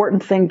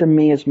important thing to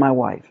me is my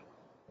wife.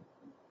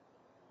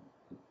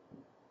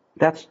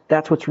 That's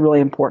what's really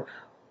important.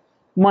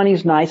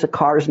 Money's nice, a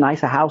car is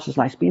nice, a house is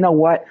nice, but you know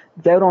what?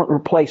 They don't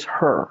replace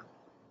her.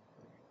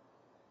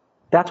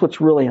 That's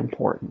what's really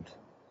important.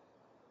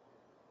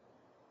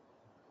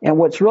 And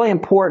what's really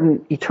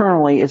important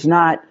eternally is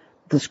not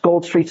the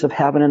gold streets of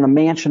heaven and the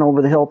mansion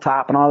over the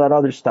hilltop and all that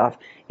other stuff.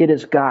 It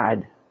is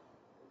God.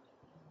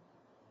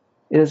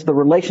 It is the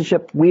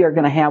relationship we are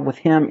going to have with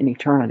him in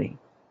eternity.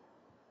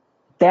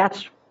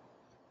 That's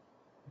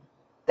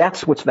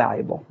what's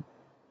valuable.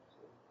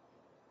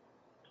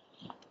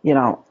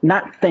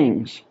 Not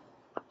things.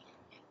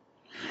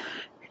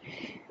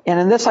 And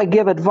in this I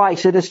give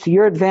advice. It is to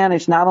your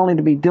advantage not only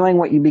to be doing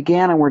what you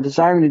began and were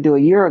desiring to do a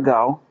year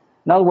ago.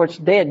 In other words,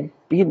 they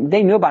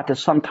knew about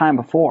this some time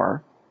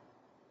before.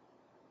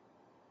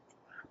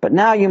 But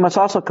now you must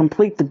also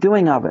complete the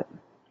doing of it.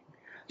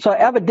 So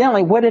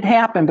evidently, what had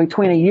happened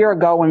between a year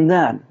ago and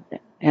then,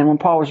 and when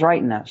Paul was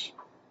writing this?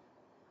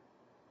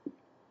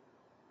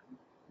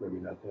 Maybe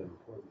not that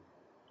important.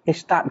 They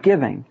stopped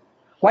giving.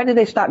 Why did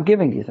they stop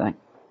giving, do you think?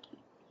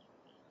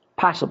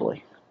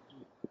 Possibly.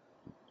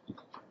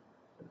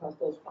 Because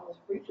those false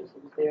preachers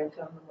was there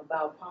telling them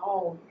about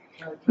Paul.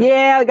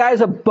 Yeah, the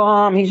guy's a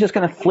bum. He's just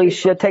going to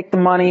fleece you, take the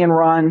money and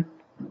run.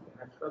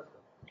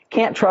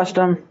 Can't trust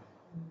him.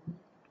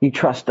 You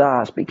trust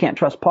us, but you can't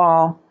trust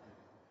Paul.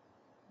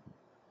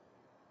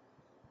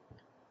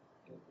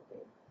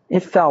 It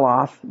fell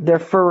off. They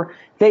got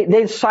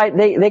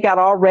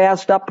all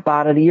razzed up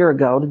about it a year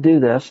ago to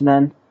do this, and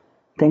then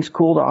things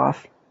cooled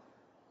off.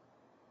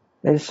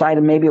 They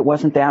decided maybe it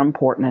wasn't that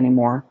important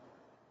anymore.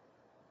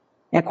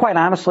 And quite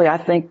honestly, I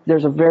think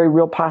there's a very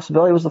real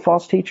possibility it was the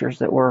false teachers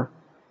that were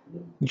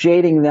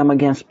jading them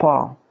against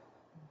Paul.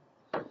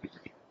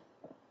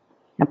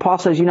 And Paul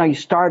says, you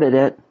started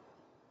it.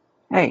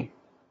 Hey,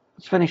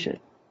 let's finish it.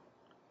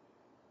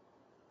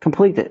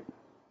 Complete it.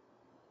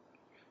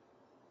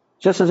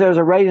 Just as there's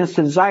a readiness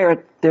to desire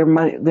it, there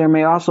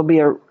may also be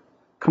a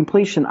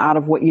completion out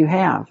of what you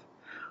have.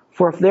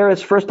 For if there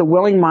is first a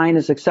willing mind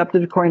is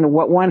accepted according to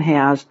what one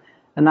has,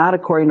 and not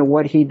according to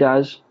what he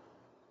does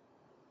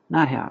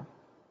not have.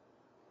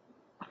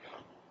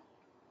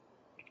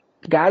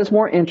 God is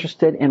more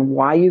interested in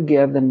why you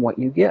give than what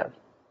you give.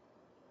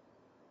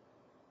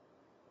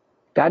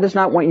 God does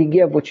not want you to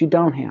give what you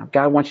don't have.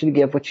 God wants you to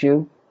give what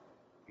you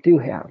do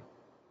have.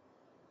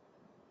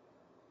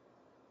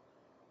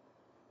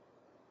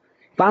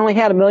 If I only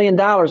had $1 million,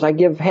 I'd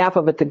give half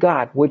of it to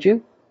God. Would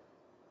you?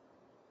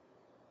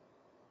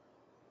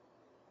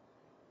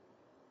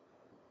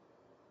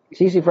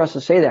 It's easy for us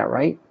to say that,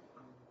 right?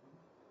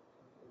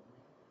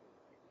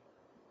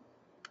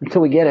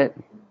 Until we get it.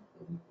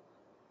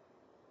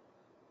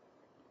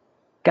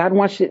 God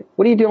wants you.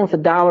 What are you doing with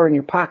 $1 in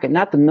your pocket?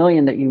 Not the $1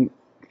 million that you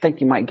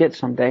think you might get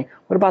someday.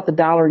 What about the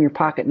 $1 in your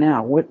pocket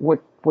now? What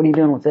are you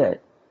doing with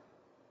it?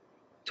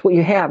 It's what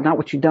you have, not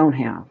what you don't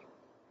have.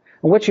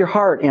 And what's your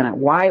heart in it?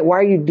 Why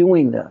are you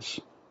doing this?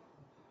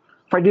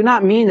 For I do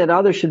not mean that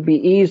others should be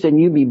eased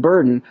and you be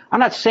burdened. I'm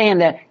not saying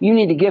that you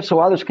need to give so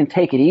others can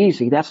take it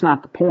easy. That's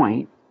not the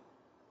point.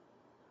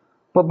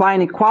 But by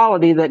an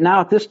equality, that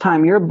now at this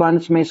time your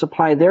abundance may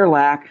supply their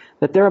lack,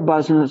 that their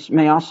abundance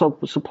may also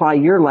supply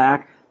your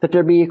lack, that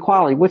there be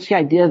equality. What's the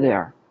idea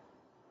there?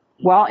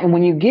 Well, and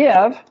when you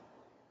give,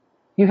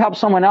 you help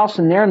someone else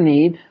in their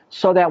need,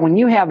 so that when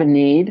you have a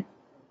need,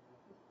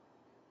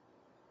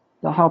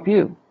 they'll help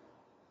you.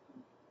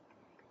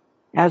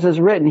 As is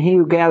written, he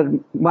who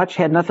gathered much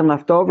had nothing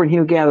left over, and he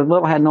who gathered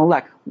little had no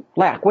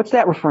lack. What's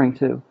that referring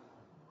to?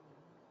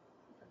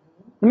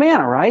 The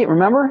manna, right?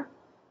 Remember?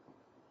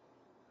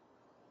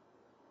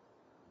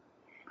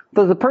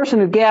 So the person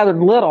who gathered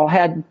little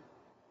had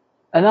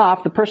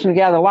enough. The person who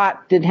gathered a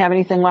lot didn't have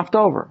anything left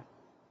over.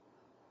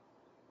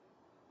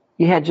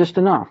 You had just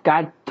enough.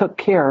 God took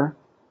care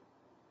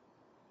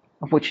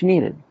of what you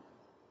needed.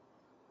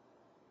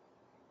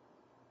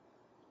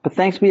 But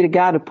thanks be to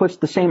God who puts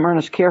the same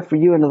earnest care for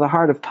you into the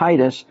heart of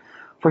Titus,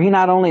 for he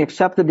not only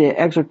accepted the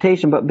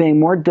exhortation, but being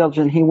more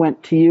diligent, he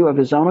went to you of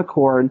his own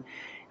accord.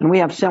 And we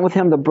have sent with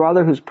him the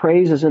brother whose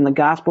praise is in the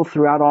gospel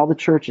throughout all the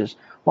churches.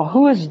 Well,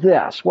 who is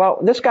this? Well,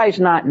 this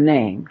guy's not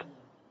named.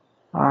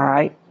 All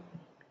right.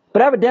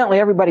 But evidently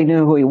everybody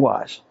knew who he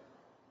was.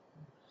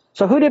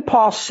 So who did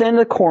Paul send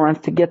to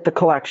Corinth to get the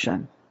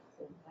collection?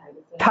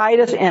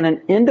 Titus and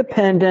an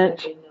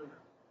independent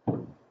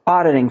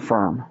auditing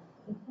firm.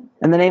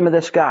 And the name of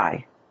this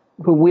guy,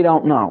 who we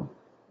don't know.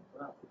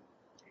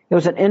 It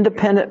was an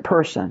independent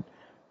person.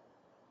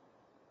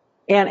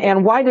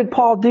 And why did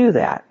Paul do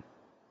that?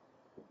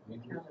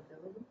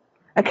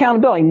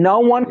 Accountability. No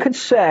one could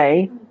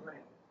say,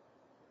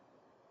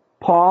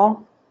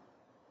 Paul,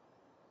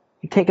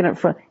 you're taking it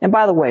from... And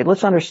by the way,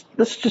 let's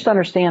just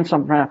understand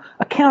something right now.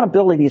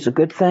 Accountability is a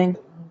good thing.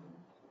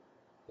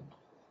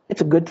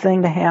 It's a good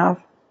thing to have.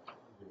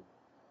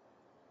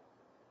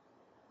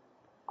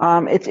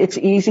 It's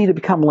easy to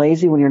become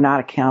lazy when you're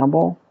not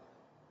accountable.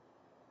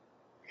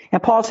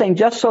 And Paul's saying,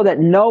 just so that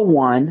no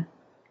one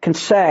can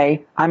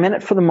say, I'm in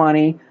it for the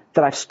money,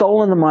 that I've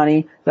stolen the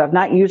money, that I've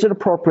not used it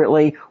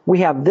appropriately,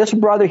 we have this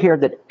brother here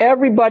that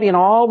everybody in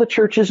all the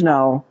churches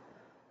know,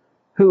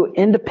 who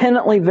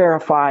independently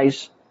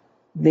verifies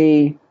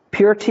the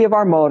purity of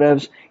our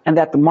motives, and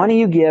that the money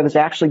you give is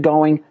actually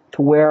going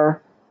to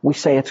where we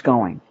say it's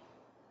going.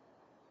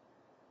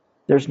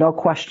 There's no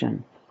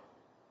question.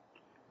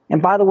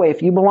 And by the way,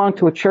 if you belong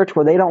to a church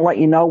where they don't let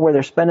you know where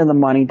they're spending the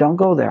money, don't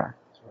go there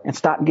and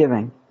stop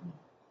giving.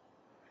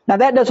 Now,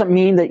 that doesn't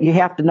mean that you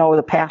have to know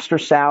the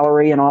pastor's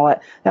salary and all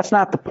that. That's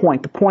not the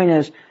point. The point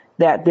is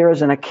that there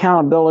is an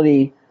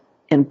accountability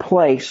in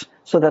place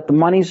so that the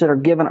monies that are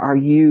given are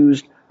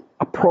used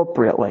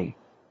appropriately.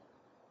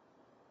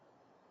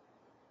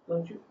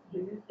 Do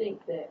you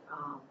think that,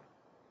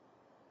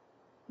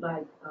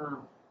 I've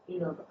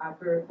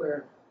heard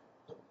where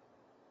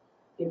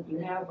if you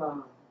have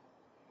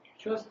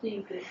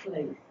trustees in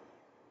place,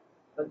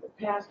 but the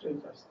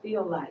pastors are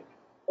still like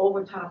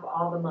over top of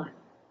all the money,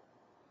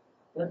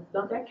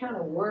 don't that kind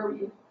of worry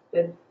you?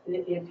 That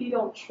if he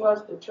don't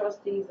trust the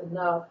trustees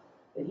enough,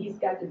 that he's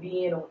got to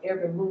be in on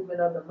every movement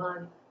of the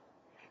money?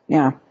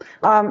 Yeah.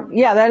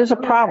 That is a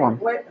problem.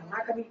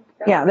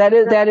 Yeah, that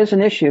is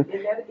an issue.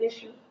 Is that an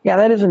issue? Yeah,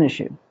 that is an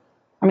issue.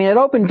 I mean, at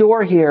Open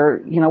Door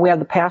here, we have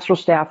the pastoral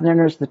staff, and then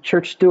there's the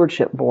church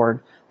stewardship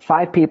board.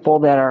 5 people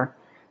that are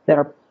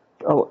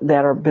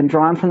been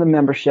drawn from the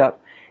membership,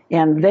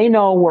 and they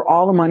know where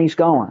all the money's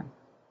going.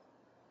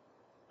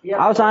 Yeah,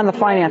 I was on the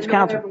finance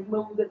council. Every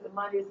move that the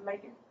money is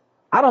making?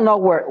 I don't know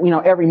where,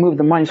 every move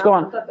the money's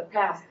going. The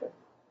pastor.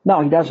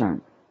 No, he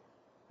doesn't.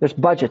 There's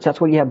budgets. That's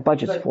what you have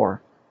budgets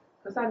for.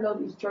 Because I know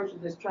these churches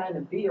that's trying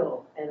to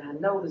build, and I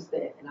noticed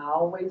that, and I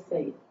always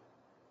say it.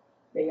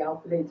 They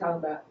talk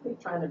about they're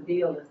trying to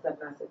build and stuff,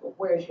 and I said, well,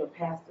 where's your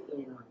pastor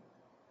in on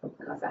it?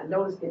 Because I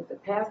noticed if the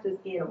pastor's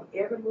in on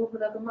every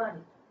movement of the money,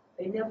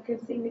 they never can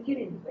seem to get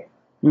anywhere.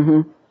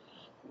 Mm-hmm.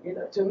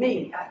 To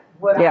me,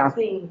 I've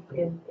seen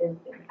in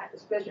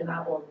especially in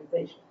our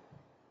organization,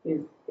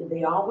 is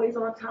they always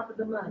on top of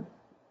the money.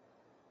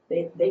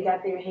 They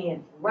got their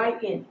hands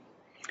right in it.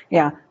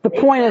 Yeah, the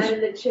point is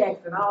the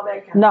checks and all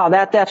that no,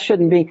 that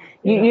shouldn't be.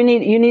 You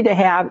need to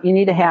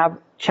have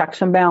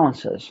checks and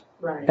balances.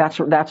 Right. That's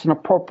an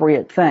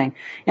appropriate thing.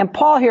 And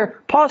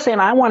Paul's saying,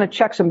 I wanted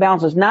checks and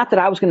balances. Not that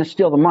I was going to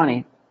steal the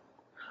money,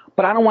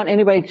 but I don't want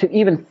anybody to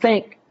even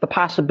think the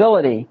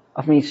possibility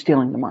of me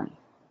stealing the money.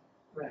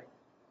 Right.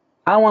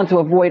 I want to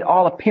avoid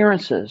all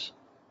appearances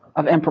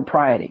of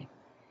impropriety.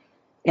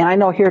 And I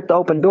know here at the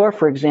Open Door,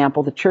 for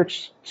example, the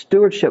church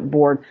stewardship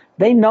board,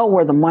 they know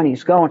where the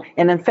money's going.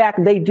 And in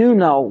fact, they do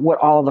know what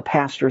all the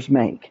pastors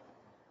make.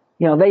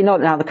 They know.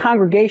 Now, the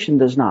congregation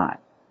does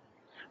not.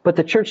 But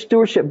the church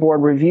stewardship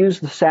board reviews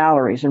the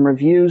salaries and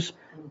reviews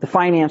the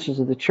finances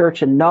of the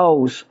church and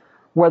knows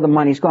where the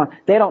money's going.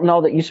 They don't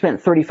know that you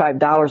spent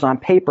 $35 on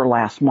paper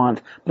last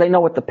month, but they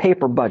know what the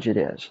paper budget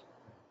is.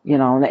 They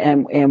know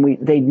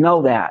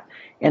that.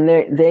 And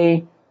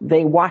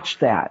they watch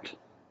that.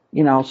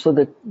 So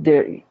that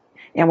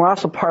and we're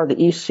also part of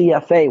the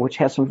ECFA, which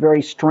has some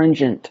very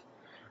stringent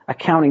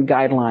accounting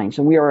guidelines,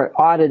 and we are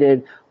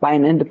audited by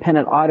an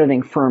independent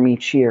auditing firm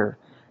each year.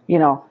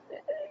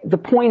 The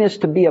point is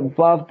to be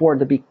above board,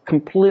 to be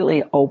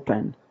completely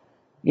open,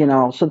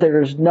 so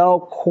there's no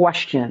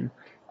question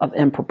of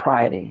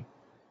impropriety.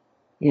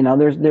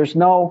 There's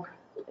no,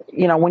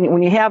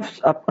 when you have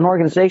an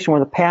organization where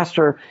the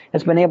pastor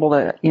has been able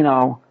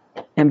to,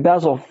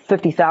 embezzle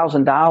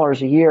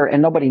 $50,000 a year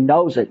and nobody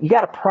knows it, you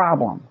got a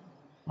problem,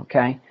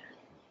 okay?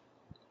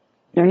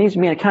 There needs to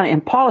be an accounting.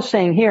 And Paul is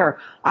saying here,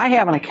 I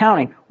have an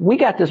accounting. We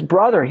got this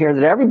brother here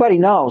that everybody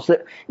knows, and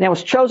it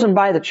was chosen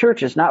by the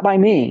churches, not by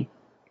me.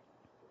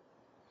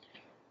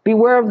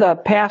 Beware of the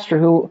pastor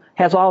who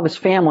has all of his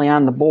family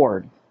on the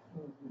board.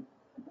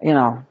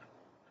 You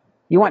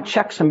want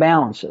checks and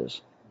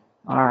balances,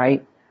 all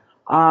right?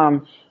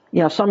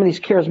 Some of these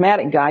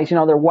charismatic guys,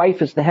 their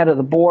wife is the head of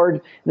the board,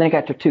 and they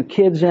got their 2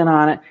 kids in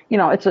on it.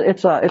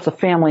 It's a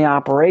family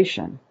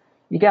operation.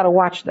 You got to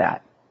watch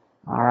that.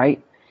 All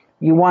right.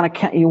 You want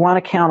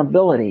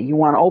accountability. You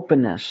want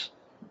openness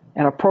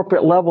and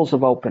appropriate levels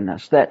of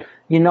openness. That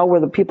where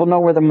the people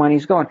know where the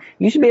money's going.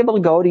 You should be able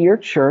to go to your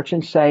church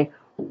and say,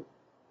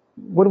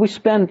 "What did we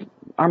spend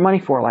our money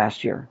for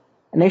last year?"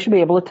 And they should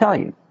be able to tell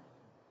you.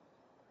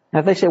 And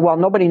if they say, "Well,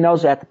 nobody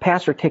knows that. The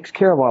pastor takes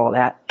care of all of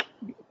that,"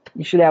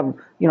 you should have,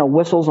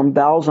 whistles and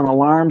bells and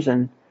alarms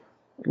and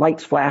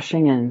lights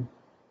flashing, and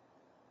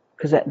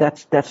because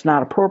that's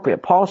not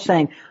appropriate. Paul's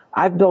saying,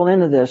 I've built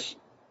into this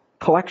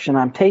collection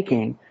I'm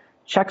taking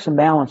checks and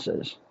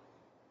balances,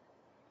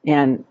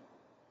 and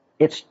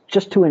it's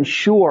just to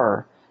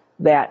ensure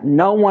that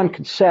no one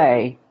could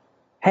say,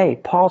 "Hey,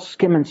 Paul's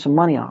skimming some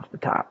money off the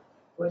top."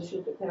 Well,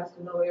 should the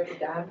pastor know every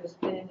dime that's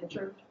spent in the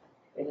church,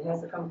 and it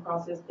has to come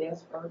across his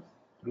desk first?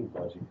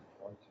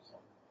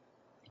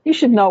 You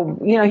should know,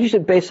 you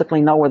should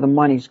basically know where the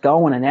money's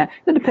going, and that.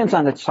 It depends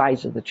on the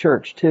size of the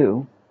church,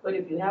 too. But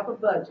if you have a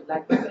budget,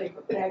 like you say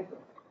for Pagro,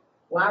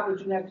 why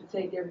would you have to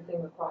take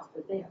everything across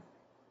the desk?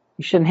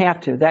 You shouldn't have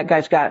to. That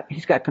guy's got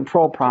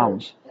control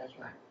problems. That's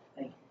right.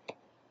 Thank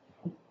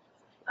you.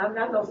 I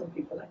know some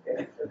people like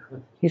that.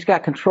 He's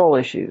got control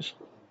issues,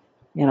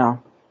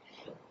 And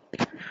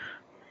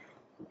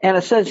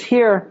it says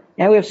here,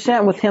 and we have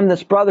sent with him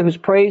this brother who's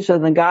praised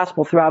of the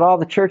gospel throughout all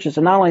the churches,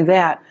 and not only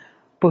that,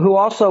 but who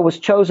also was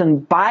chosen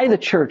by the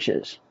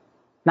churches,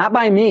 not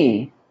by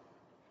me.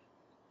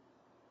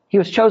 He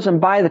was chosen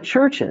by the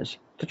churches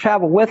to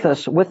travel with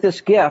us with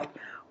this gift,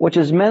 which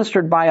is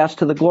ministered by us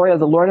to the glory of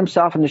the Lord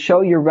himself, and to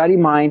show your ready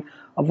mind,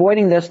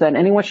 avoiding this, that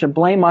anyone should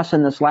blame us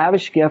in this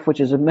lavish gift,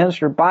 which is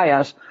administered by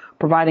us,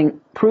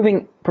 providing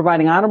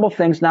honorable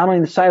things, not only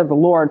in the sight of the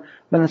Lord,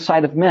 but in the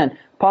sight of men.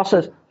 Paul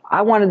says,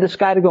 I wanted this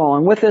guy to go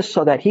along with us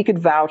so that he could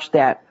vouch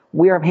that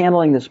we are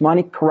handling this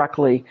money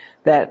correctly,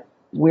 that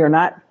we are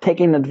not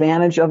taking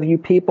advantage of you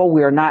people.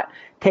 We are not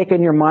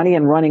taking your money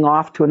and running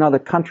off to another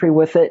country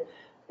with it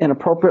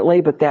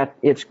inappropriately, but that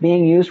it's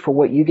being used for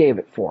what you gave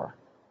it for.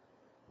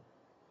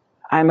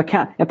 And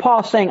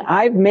Paul is saying,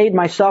 I've made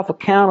myself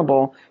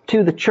accountable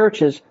to the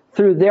churches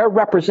through their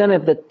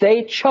representative that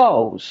they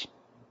chose,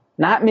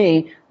 not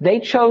me. They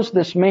chose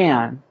this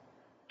man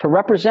to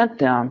represent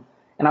them,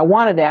 and I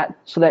wanted that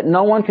so that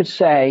no one could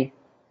say,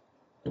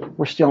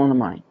 we're stealing the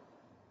money.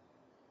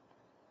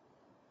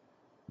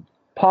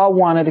 Paul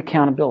wanted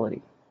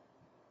accountability.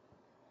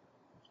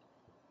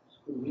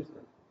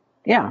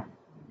 Yeah.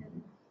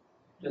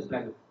 Just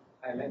like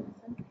Ireland.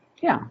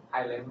 Yeah.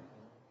 Ireland.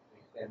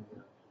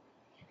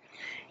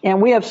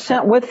 And we have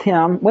sent with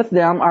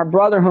them, our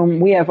brother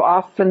whom we have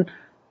often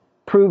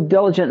proved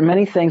diligent in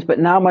many things, but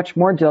now much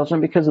more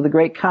diligent because of the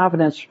great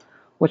confidence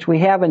which we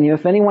have in you.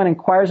 If anyone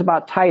inquires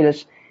about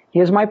Titus, he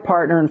is my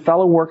partner and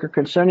fellow worker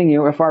concerning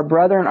you. If our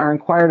brethren are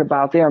inquired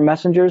about, they are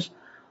messengers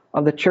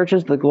of the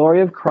churches, the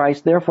glory of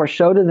Christ. Therefore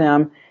show to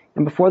them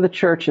and before the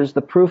churches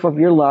the proof of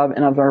your love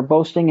and of our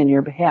boasting in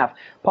your behalf.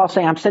 Paul's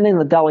saying, I'm sending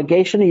the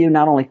delegation to you,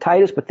 not only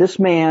Titus, but this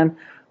man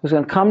who's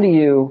going to come to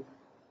you.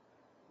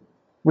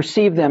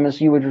 Receive them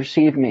as you would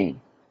receive me.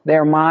 They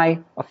are my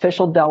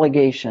official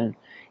delegation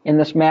in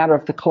this matter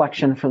of the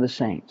collection for the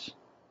saints.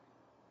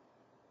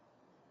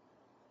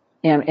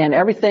 And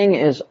everything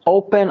is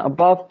open,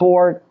 above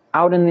board,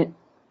 out in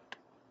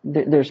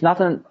there's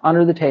nothing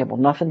under the table,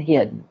 nothing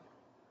hidden.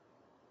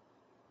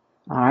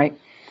 All right?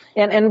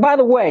 And by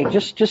the way,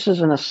 just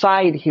as an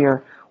aside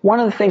here, one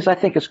of the things I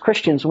think as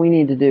Christians we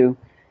need to do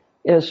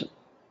is,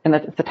 and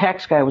if the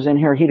tax guy was in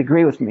here, he'd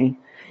agree with me,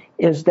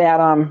 is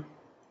that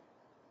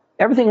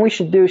everything we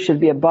should do should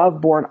be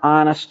above board,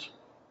 honest,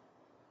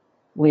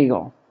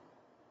 legal.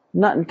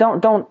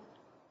 Don't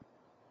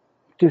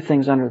do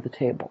things under the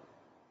table.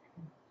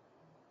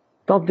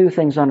 Don't do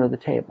things under the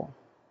table.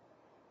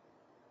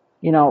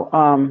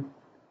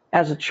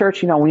 As a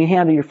church, when you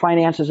handle your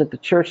finances at the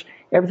church,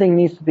 everything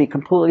needs to be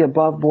completely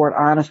above board,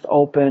 honest,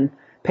 open.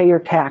 Pay your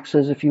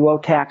taxes. If you owe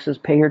taxes,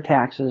 pay your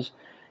taxes.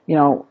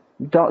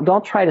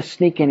 Don't try to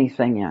sneak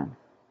anything in,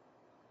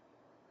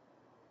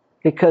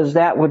 because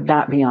that would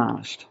not be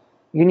honest.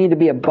 You need to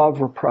be above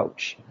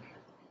reproach.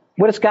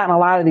 What has gotten a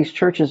lot of these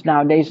churches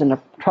nowadays into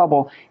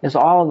trouble is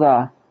all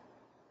the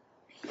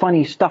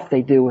funny stuff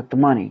they do with the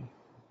money.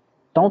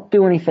 Don't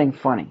do anything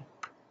funny.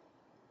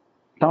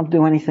 Don't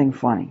do anything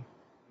funny.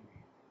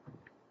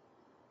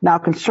 Now,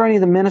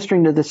 concerning the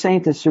ministering to the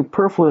saints, it's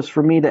superfluous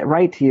for me to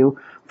write to you,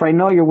 for I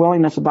know your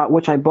willingness, about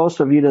which I boast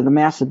of you to the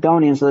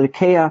Macedonians, that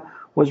Achaia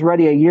was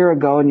ready a year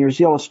ago, and your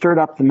zeal has stirred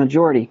up the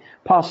majority.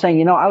 Paul's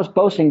saying, I was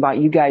boasting about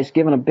you guys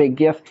giving a big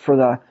gift for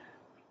the...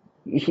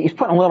 He's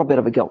putting a little bit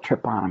of a guilt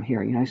trip on him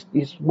here.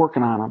 He's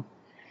working on him.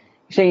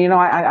 He's saying,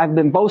 I've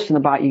been boasting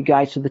about you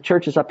guys to the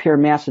churches up here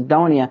in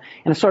Macedonia,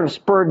 and it sort of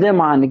spurred them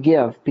on to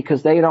give,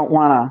 because they don't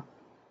want to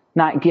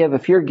not give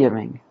if you're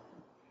giving.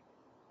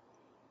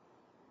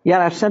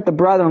 Yet I've sent the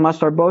brethren,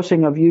 lest our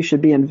boasting of you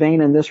should be in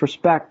vain in this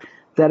respect,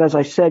 that as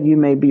I said, you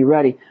may be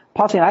ready.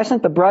 Paul saying, I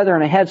sent the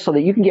brethren ahead so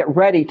that you can get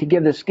ready to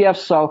give this gift,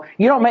 so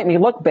you don't make me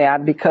look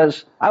bad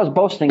because I was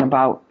boasting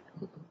about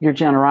your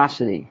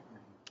generosity.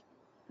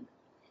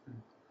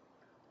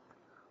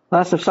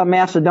 Lest if some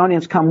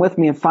Macedonians come with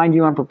me and find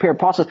you unprepared.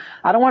 Paul says,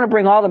 I don't want to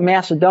bring all the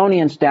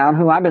Macedonians down,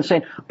 who I've been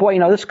saying, boy,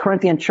 this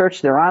Corinthian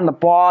church, they're on the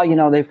ball,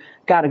 they've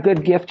got a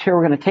good gift here,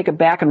 we're going to take it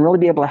back and really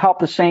be able to help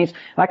the saints.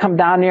 And I come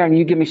down there and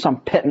you give me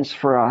some pittance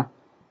for a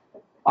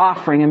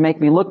offering and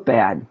make me look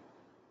bad.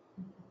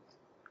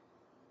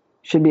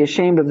 Should be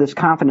ashamed of this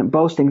confident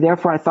boasting.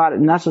 Therefore I thought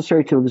it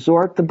necessary to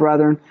exhort the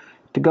brethren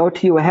to go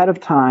to you ahead of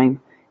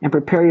time and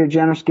prepare your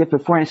generous gift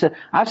beforehand. He said,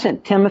 I've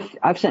sent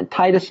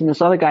Titus and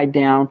this other guy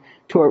down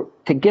to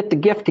get the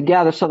gift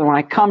together so that when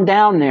I come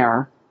down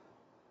there,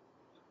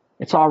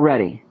 it's all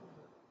ready.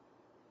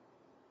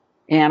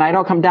 And I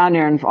don't come down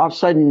there and all of a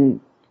sudden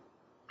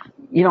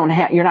you're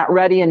not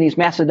ready, and these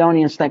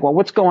Macedonians think, well,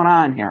 what's going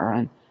on here?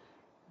 And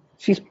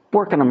she's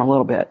working them a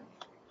little bit.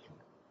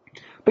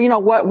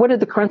 But what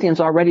did the Corinthians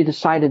already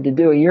decided to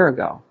do a year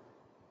ago?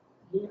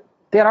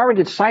 They had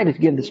already decided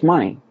to give this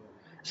money.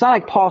 It's not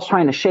like Paul's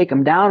trying to shake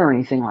them down or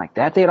anything like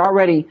that. They had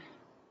already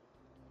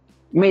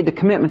made the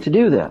commitment to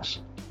do this.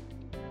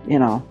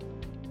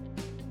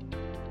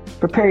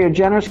 Prepare your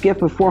generous gift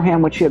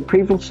beforehand, which you had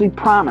previously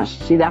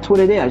promised. See, that's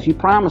what it is. You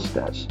promised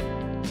this.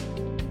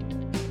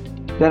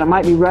 That it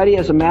might be ready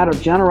as a matter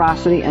of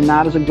generosity and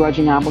not as a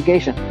grudging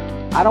obligation.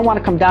 I don't want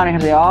to come down here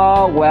and say,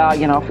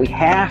 if we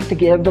have to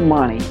give the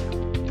money,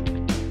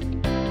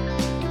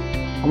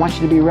 I want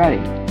you to be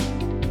ready.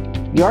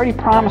 You already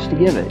promised to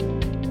give it.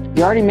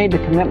 You already made the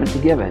commitment to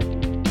give it.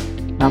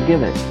 Now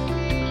give it.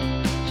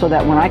 So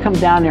that when I come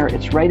down there,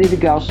 it's ready to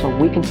go, so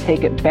we can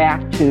take it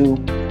back to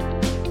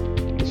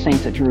the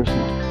saints at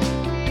Jerusalem.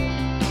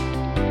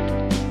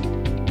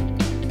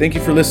 Thank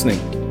you for listening.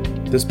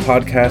 This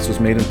podcast was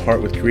made in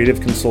part with creative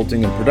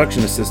consulting and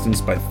production assistance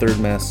by Third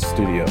Mass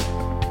Studio.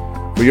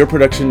 For your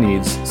production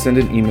needs, send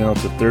an email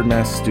to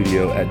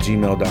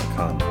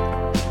thirdmassstudio@gmail.com.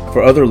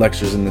 For other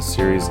lectures in this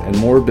series and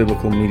more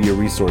biblical media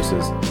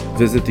resources,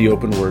 visit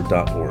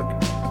theopenword.org.